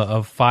WOBA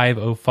of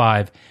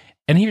 505.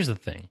 And here's the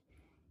thing.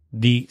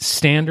 The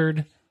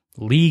standard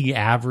league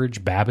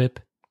average BABIP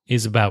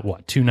is about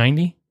what,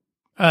 290?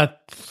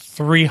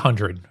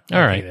 300.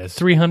 All right,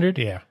 300?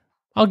 Yeah.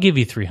 I'll give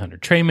you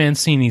 300. Trey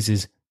Mancini's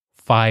is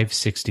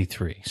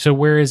 563. So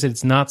whereas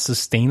it's not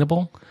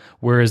sustainable,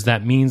 whereas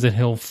that means that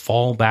he'll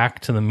fall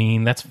back to the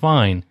mean, that's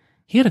fine.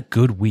 He had a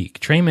good week.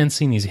 Trey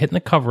Mancini's hitting the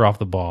cover off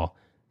the ball,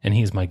 and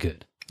he's my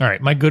good. All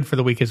right, my good for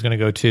the week is going to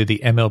go to the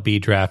MLB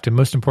draft, and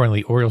most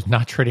importantly, Orioles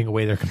not trading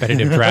away their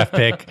competitive draft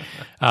pick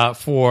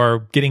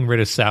for getting rid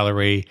of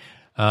salary.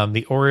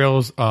 The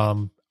Orioles,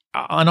 in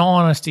all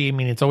honesty, I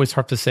mean, it's always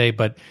hard to say,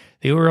 but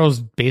the Orioles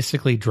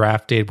basically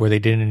drafted where they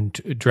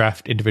didn't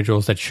draft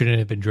individuals that shouldn't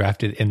have been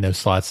drafted in those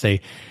slots.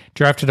 They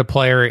drafted a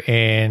player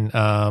in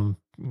a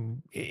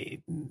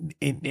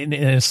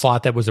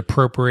slot that was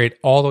appropriate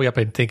all the way up,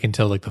 I think,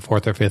 until like the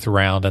 4th or 5th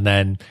round, and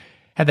then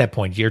at that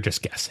point, you're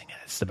just guessing.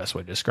 It's the best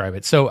way to describe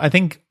it. So I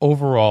think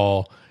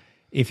overall,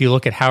 if you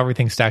look at how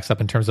everything stacks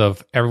up in terms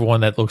of everyone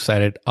that looks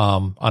at it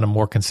on a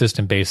more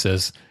consistent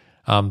basis,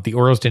 the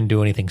Orioles didn't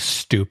do anything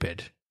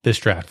stupid this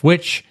draft,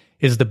 which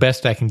is the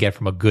best I can get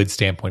from a good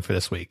standpoint for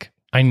this week.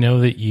 I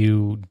know that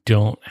you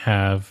don't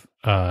have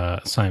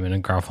Simon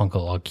and Garfunkel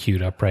all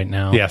queued up right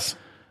now. Yes.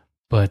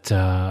 But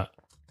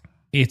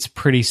it's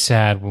pretty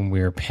sad when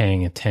we're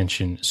paying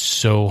attention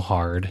so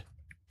hard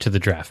to the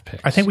draft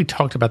picks. I think we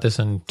talked about this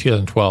in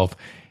 2012,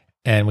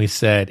 and we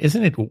said,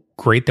 isn't it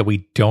great that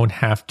we don't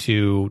have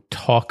to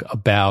talk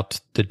about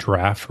the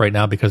draft right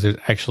now because there's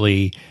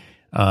actually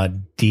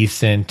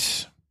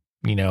decent,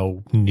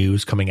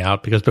 news coming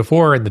out? Because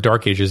before, in the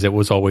dark ages, it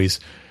was always,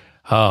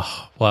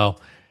 the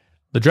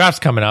draft's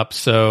coming up,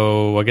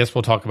 so I guess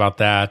we'll talk about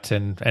that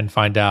and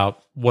find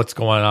out what's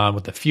going on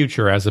with the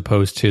future as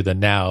opposed to the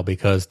now,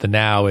 because the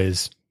now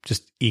is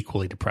just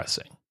equally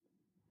depressing.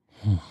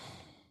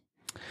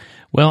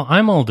 Well,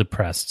 I'm all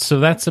depressed, so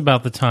that's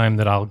about the time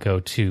that I'll go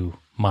to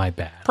my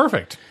bad.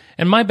 Perfect.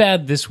 And my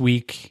bad this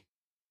week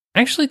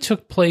actually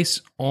took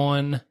place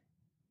on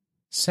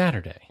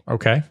Saturday.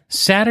 Okay.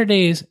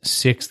 Saturday's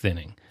 6th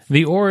inning.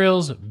 The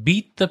Orioles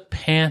beat the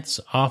pants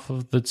off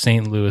of the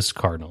St. Louis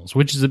Cardinals,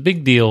 which is a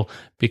big deal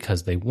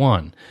because they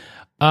won.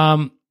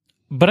 But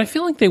I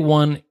feel like they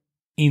won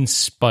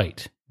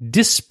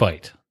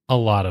despite a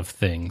lot of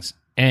things,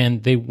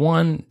 and they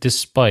won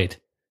despite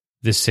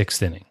the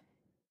 6th inning.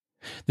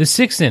 The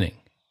 6th inning.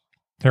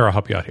 Here, I'll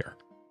help you out here.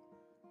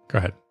 Go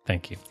ahead.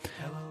 Thank you.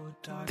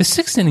 The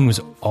 6th inning was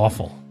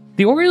awful.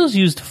 The Orioles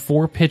used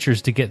 4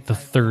 pitchers to get the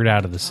 3rd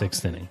out of the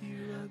 6th inning.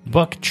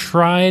 Buck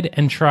tried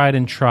and tried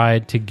and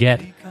tried to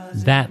get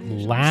that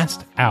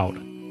last out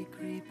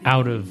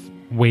of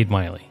Wade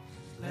Miley,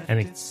 and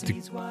he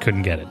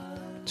couldn't get it.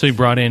 So he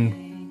brought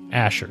in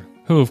Asher,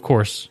 who, of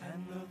course,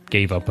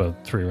 gave up a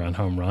 3-run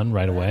home run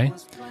right away.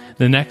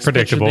 The next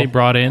pitcher they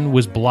brought in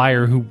was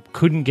Blyer, who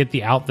couldn't get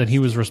the out that he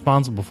was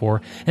responsible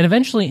for. And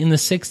eventually, in the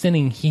 6th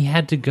inning, he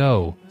had to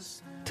go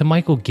to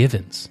Michael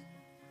Givens.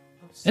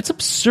 It's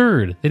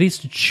absurd that he has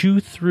to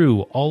chew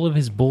through all of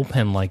his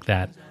bullpen like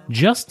that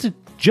just to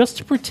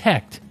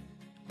protect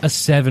a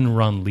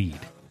 7-run lead.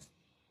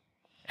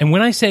 And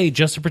when I say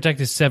just to protect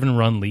a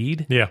 7-run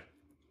lead, yeah,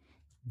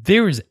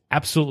 there is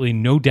absolutely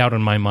no doubt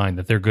in my mind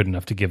that they're good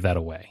enough to give that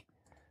away.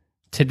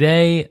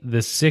 Today, the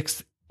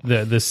 6th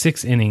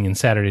inning in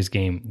Saturday's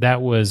game,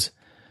 that was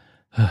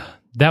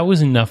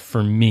enough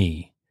for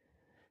me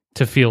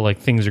to feel like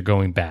things are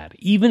going bad.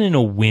 Even in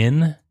a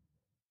win,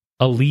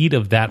 a lead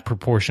of that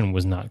proportion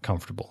was not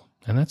comfortable,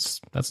 and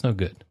that's no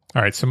good.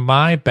 All right, so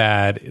my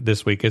bad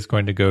this week is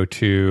going to go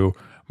to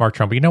Mark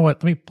Trumbo. You know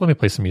what? Let me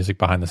play some music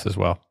behind this as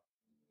well.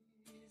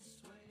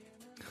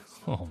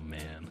 Oh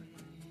man!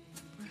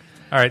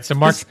 All right, so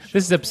Mark,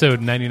 this is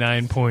episode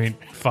 99.5,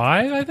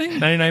 I think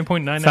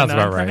 99.999. Sounds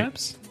about right.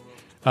 Perhaps.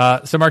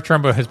 So Mark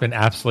Trumbo has been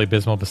absolutely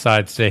abysmal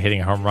besides today hitting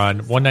a home run.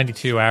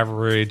 192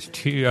 average,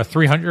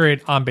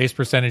 300 on base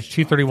percentage,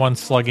 231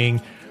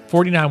 slugging,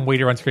 49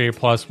 weighted runs created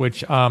plus,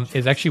 which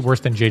is actually worse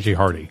than JJ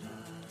Hardy.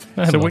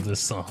 I love this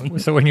song.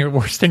 So when you're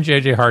worse than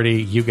JJ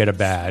Hardy, you get a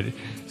bad,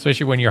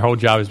 especially when your whole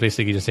job is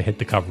basically just to hit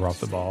the cover off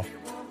the ball.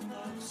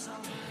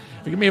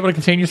 Are you going to be able to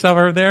contain yourself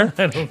over there?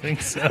 I don't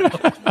think so.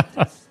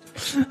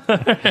 All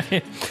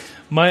right.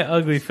 My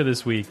ugly for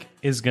this week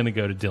is going to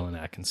go to Dylan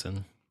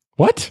Atkinson.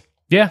 What?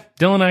 Yeah,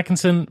 Dylan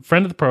Atkinson,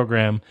 friend of the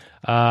program.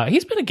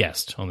 He's been a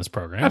guest on this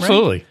program.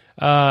 Absolutely.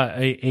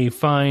 Right? A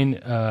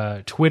fine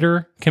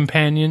Twitter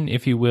companion,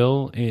 if you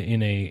will,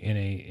 in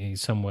a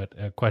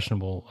somewhat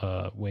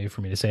questionable way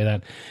for me to say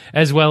that,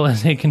 as well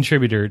as a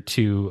contributor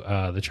to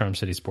the Charm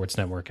City Sports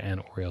Network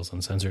and Orioles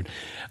Uncensored.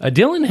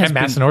 Dylan has and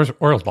Masson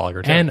Orioles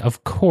blogger, too. And,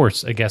 of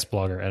course, a guest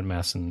blogger at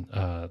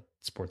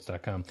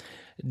MassonSports.com.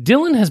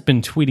 Dylan has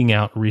been tweeting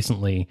out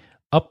recently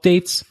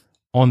updates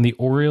on the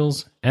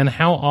Orioles and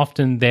how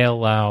often they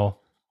allow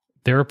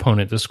their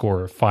opponent to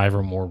score 5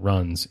 or more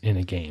runs in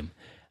a game.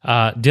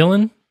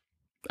 Dylan,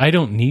 I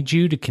don't need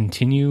you to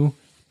continue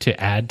to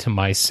add to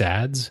my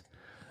sads.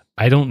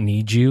 I don't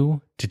need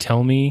you to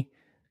tell me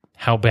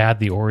how bad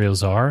the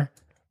Orioles are.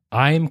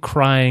 I'm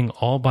crying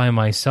all by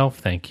myself,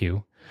 thank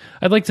you.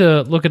 I'd like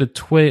to look at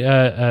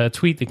a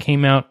tweet that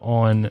came out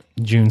on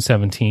June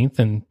 17th,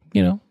 and,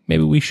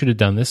 maybe we should have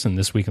done this in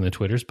This Week in the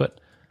Twitters, but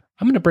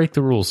I'm going to break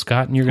the rules,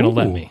 Scott, and you're going to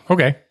let me.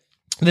 Okay.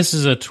 This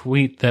is a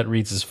tweet that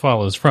reads as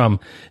follows from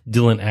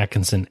Dylan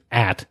Atkinson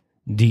at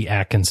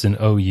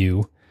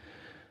DAtkinsonOU.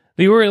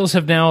 The Orioles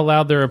have now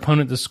allowed their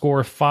opponent to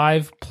score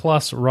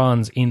 5+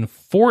 runs in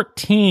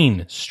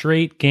 14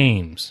 straight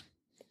games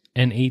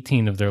and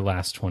 18 of their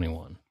last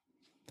 21.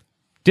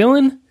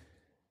 Dylan,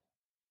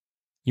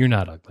 you're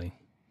not ugly.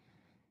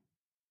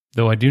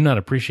 Though I do not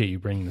appreciate you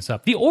bringing this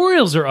up. The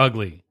Orioles are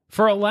ugly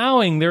for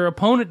allowing their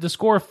opponent to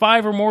score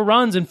 5 or more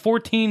runs in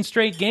 14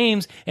 straight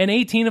games and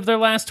 18 of their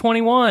last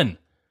 21.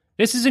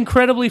 This is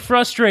incredibly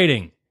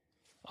frustrating.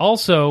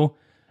 Also,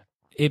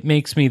 it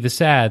makes me the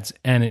sads,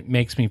 and it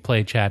makes me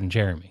play Chad and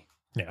Jeremy.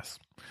 Yes.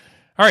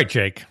 All right,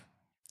 Jake.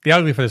 The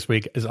ugly for this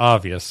week is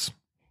obvious.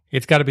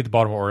 It's got to be the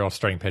Baltimore Orioles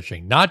starting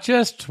pitching. Not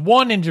just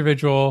one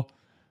individual.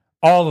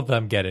 All of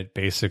them get it,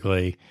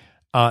 basically.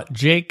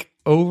 Jake,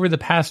 over the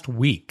past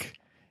week,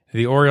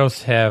 the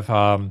Orioles have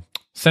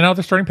sent out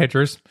their starting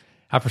pitchers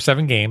for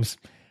 7 games.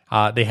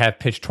 They have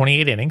pitched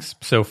 28 innings,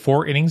 so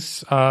 4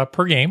 innings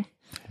per game.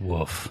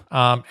 Woof.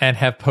 And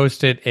have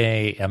posted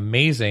a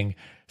amazing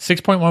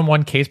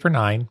 6.11 Ks per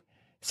 9,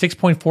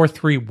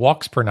 6.43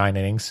 walks per 9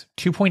 innings,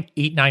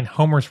 2.89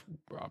 homers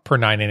per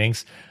 9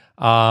 innings,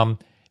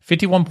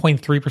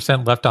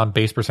 51.3% left on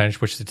base percentage,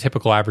 which the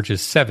typical average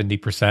is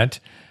 70%.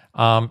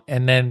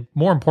 And then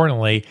more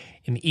importantly,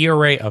 an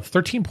ERA of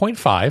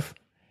 13.5,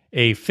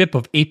 a FIP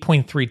of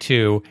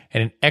 8.32,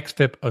 and an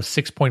XFIP of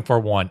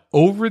 6.41.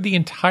 Over the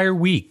entire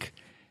week,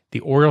 the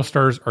Orioles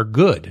starters are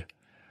good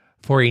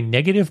for a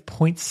negative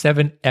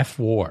 0.7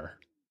 F-WAR.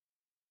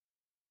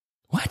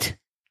 What?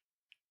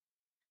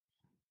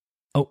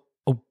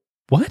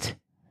 What?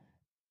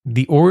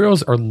 The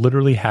Orioles are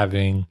literally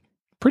having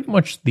pretty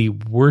much the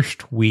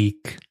worst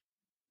week,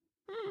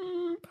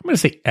 I'm going to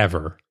say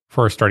ever,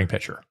 for a starting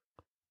pitcher.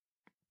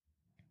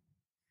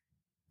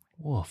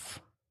 Woof.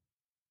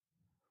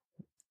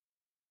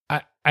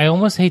 I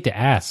almost hate to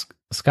ask,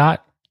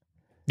 Scott.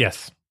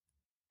 Yes.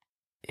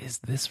 Is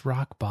this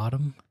rock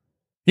bottom?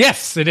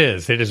 Yes, it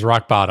is. It is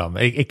rock bottom.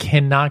 It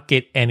cannot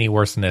get any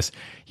worse than this.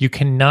 You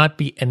cannot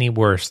be any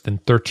worse than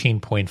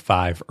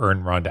 13.5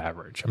 earned run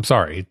average. I'm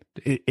sorry.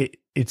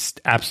 It's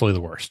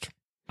absolutely the worst.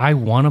 I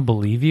want to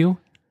believe you,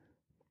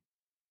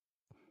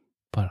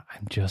 but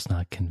I'm just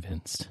not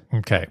convinced.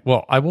 Okay.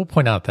 Well, I will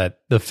point out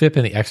that the FIP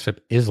and the XFIP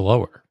is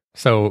lower.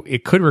 So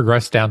it could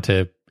regress down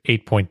to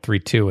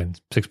 8.32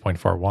 and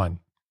 6.41.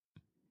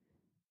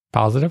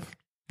 Positive?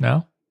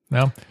 No?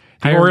 The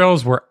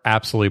Orioles were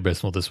absolutely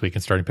abysmal this week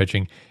in starting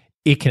pitching.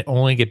 It can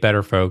only get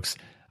better, folks.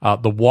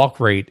 The walk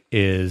rate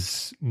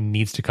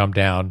needs to come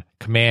down.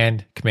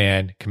 Command.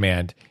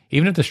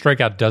 Even if the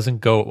strikeout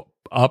doesn't go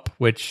up,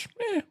 which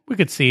we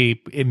could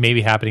see it may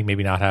be happening,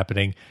 maybe not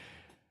happening,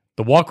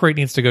 the walk rate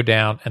needs to go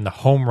down, and the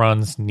home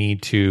runs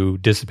need to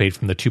dissipate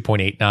from the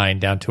 2.89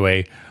 down to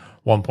a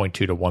 1.2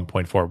 to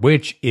 1.4,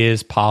 which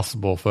is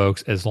possible,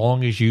 folks, as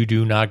long as you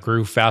do not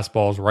groove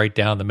fastballs right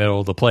down the middle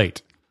of the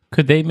plate.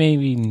 Could they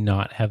maybe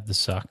not have the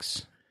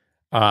sucks?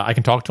 I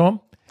can talk to him.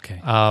 Okay.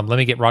 Let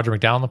me get Roger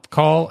McDowell on the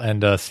call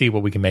and see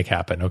what we can make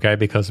happen, okay?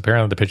 Because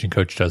apparently the pitching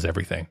coach does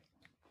everything.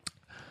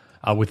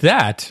 With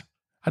that,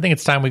 I think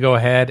it's time we go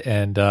ahead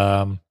and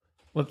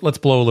let's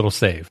blow a little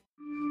save.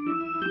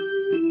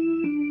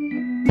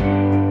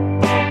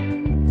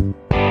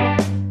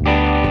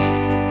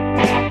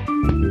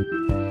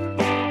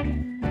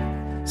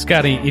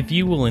 Scotty, if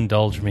you will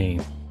indulge me,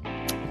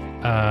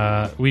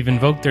 we've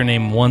invoked their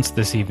name once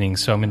this evening,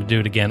 so I'm going to do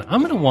it again.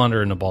 I'm going to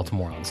wander into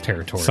Baltimore Orioles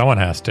territory. Someone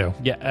has to.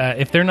 Yeah,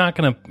 if they're not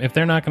going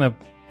to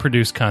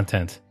produce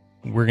content,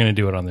 we're going to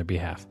do it on their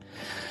behalf.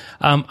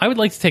 I would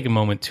like to take a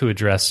moment to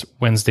address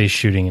Wednesday's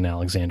shooting in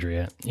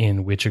Alexandria,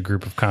 in which a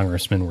group of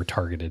congressmen were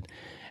targeted.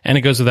 And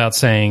it goes without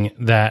saying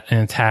that an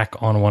attack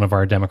on one of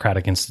our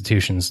democratic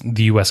institutions,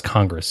 the U.S.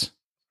 Congress,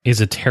 is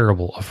a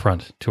terrible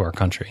affront to our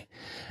country.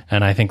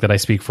 And I think that I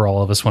speak for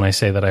all of us when I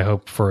say that I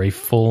hope for a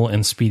full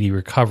and speedy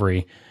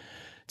recovery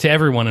to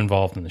everyone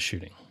involved in the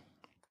shooting.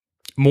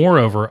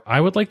 Moreover, I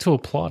would like to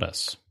applaud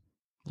us,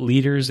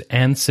 leaders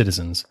and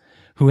citizens,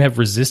 who have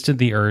resisted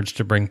the urge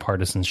to bring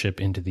partisanship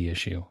into the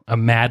issue. A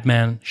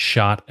madman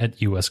shot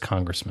at U.S.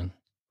 congressmen.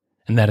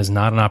 And that is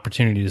not an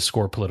opportunity to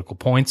score political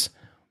points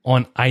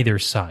on either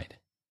side.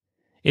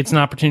 It's an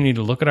opportunity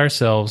to look at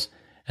ourselves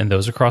and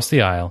those across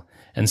the aisle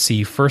and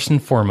see, first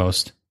and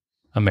foremost,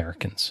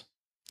 Americans.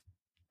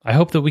 I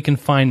hope that we can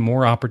find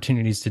more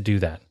opportunities to do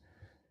that,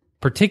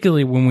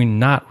 particularly when we're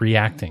not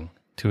reacting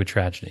to a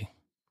tragedy.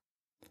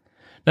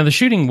 Now, the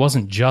shooting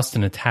wasn't just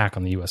an attack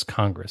on the U.S.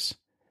 Congress.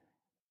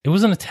 It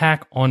was an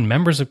attack on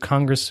members of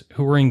Congress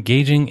who were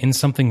engaging in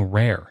something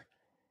rare,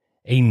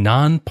 a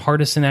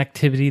nonpartisan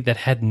activity that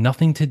had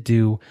nothing to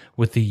do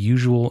with the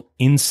usual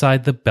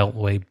inside the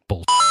Beltway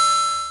bullshit.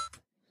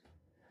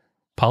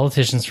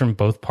 Politicians from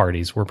both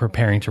parties were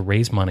preparing to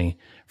raise money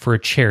for a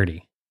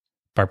charity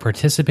by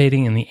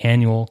participating in the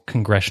annual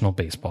congressional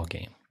baseball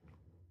game.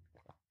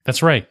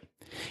 That's right.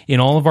 In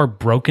all of our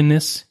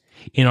brokenness,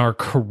 in our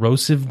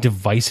corrosive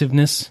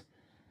divisiveness,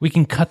 we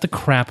can cut the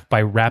crap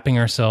by wrapping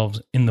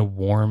ourselves in the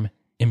warm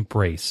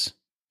embrace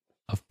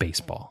of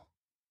baseball.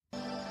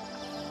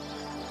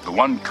 The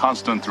one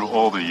constant through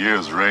all the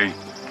years, Ray,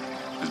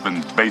 has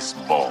been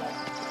baseball.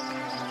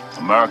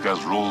 America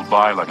has rolled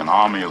by like an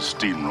army of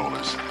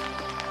steamrollers.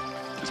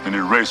 It's been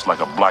erased like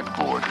a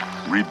blackboard,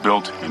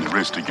 rebuilt and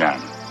erased again.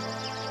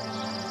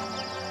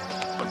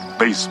 But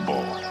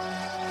baseball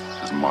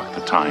has marked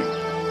the time.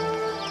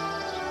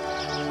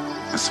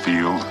 This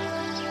field,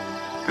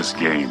 this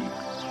game,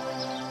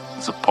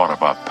 is a part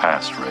of our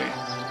past, Ray.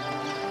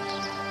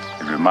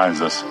 It reminds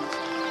us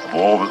of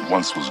all that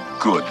once was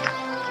good,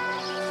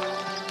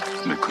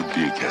 and it could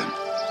be again.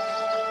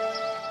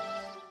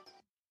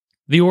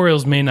 The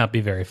Orioles may not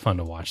be very fun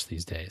to watch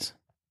these days,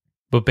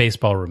 but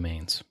baseball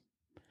remains.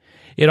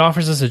 It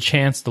offers us a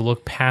chance to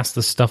look past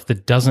the stuff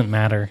that doesn't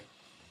matter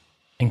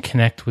and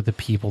connect with the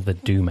people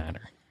that do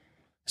matter.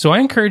 So I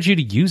encourage you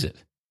to use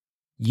it.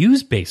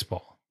 Use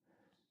baseball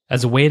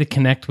as a way to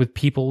connect with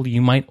people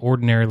you might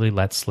ordinarily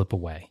let slip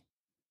away.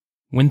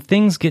 When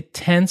things get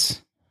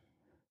tense,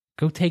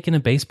 go take in a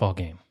baseball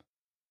game.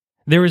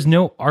 There is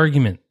no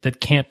argument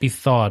that can't be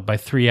thawed by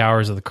 3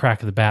 hours of the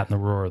crack of the bat and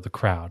the roar of the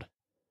crowd.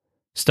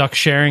 Stuck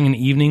sharing an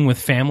evening with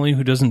family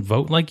who doesn't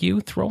vote like you?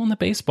 Throw in the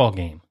baseball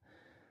game.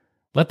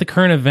 Let the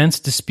current events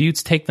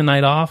disputes take the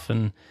night off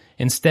and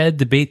instead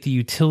debate the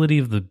utility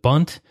of the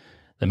bunt,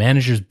 the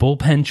manager's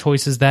bullpen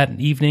choices that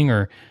evening,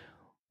 or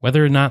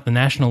whether or not the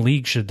National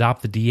League should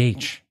adopt the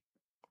DH.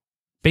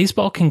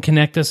 Baseball can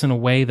connect us in a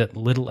way that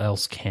little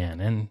else can,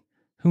 and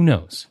who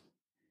knows?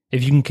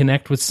 If you can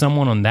connect with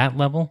someone on that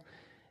level,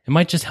 it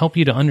might just help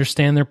you to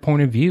understand their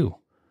point of view,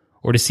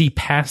 or to see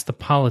past the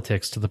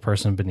politics to the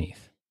person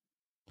beneath.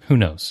 Who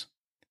knows?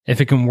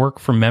 If it can work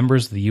for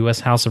members of the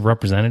U.S. House of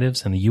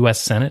Representatives and the U.S.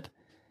 Senate,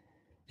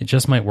 it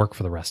just might work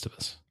for the rest of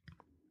us.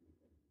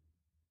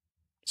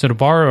 So to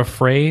borrow a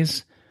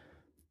phrase,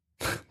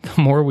 the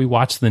more we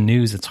watch the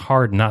news, it's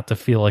hard not to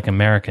feel like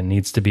America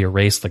needs to be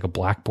erased like a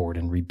blackboard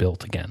and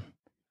rebuilt again.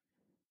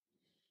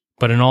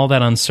 But in all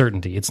that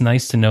uncertainty, it's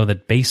nice to know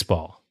that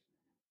baseball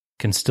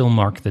can still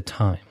mark the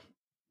time.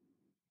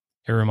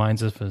 It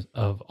reminds us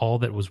of all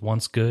that was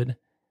once good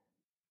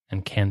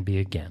and can be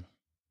again.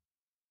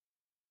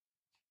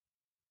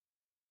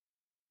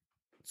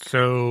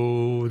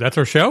 So that's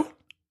our show?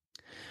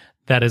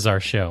 That is our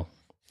show.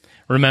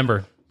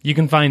 Remember, you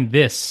can find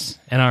this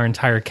and our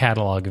entire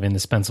catalog of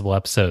indispensable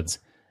episodes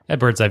at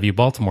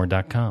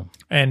birdseyeviewbaltimore.com.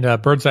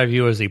 And Bird's Eye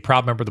View is a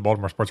proud member of the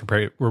Baltimore Sports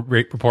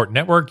Report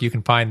Network. You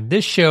can find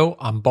this show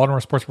on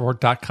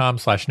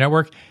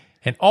baltimoresportsreport.com/network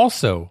and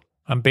also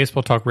on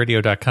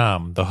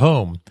baseballtalkradio.com, the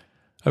home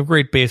of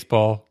great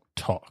baseball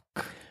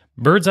talk.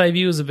 Bird's Eye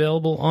View is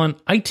available on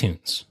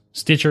iTunes,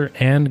 Stitcher,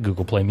 and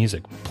Google Play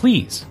Music.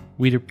 Please,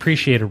 we'd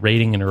appreciate a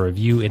rating and a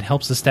review. It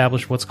helps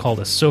establish what's called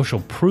a social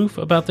proof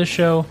about the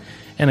show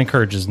and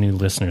encourages new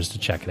listeners to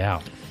check it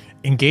out.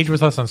 Engage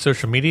with us on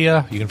social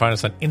media. You can find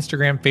us on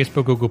Instagram,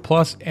 Facebook, Google+,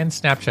 and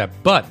Snapchat.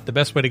 But the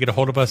best way to get a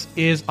hold of us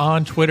is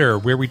on Twitter,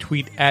 where we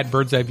tweet at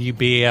Bird's Eye View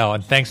BAL.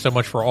 And thanks so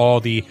much for all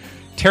the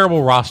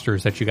terrible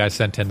rosters that you guys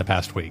sent in the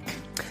past week.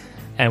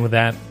 And with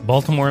that,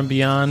 Baltimore and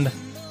beyond,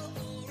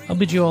 I'll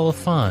bid you all a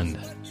fond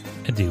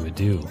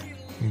adieu.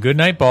 Good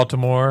night,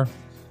 Baltimore.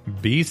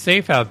 Be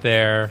safe out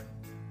there.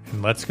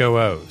 And let's go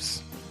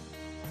O's.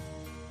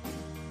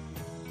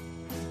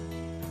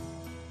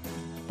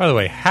 By the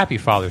way, happy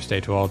Father's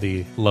Day to all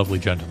the lovely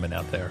gentlemen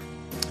out there.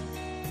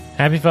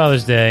 Happy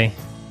Father's Day.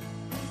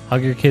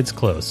 Hug your kids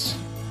close.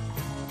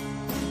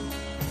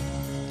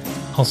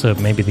 Also,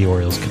 maybe the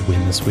Orioles could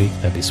win this week.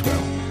 That'd be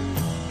swell.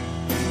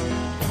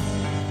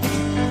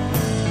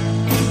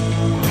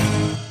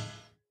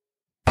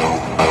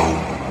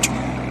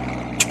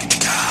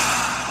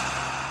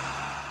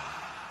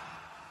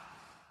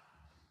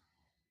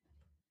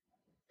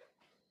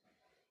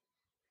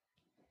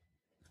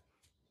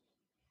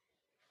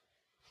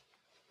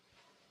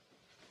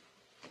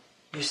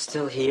 You're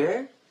still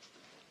here?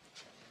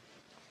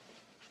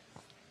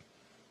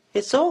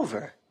 It's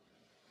over.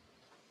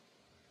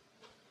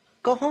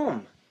 Go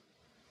home.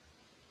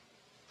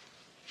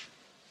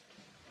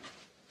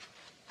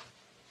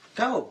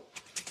 Go.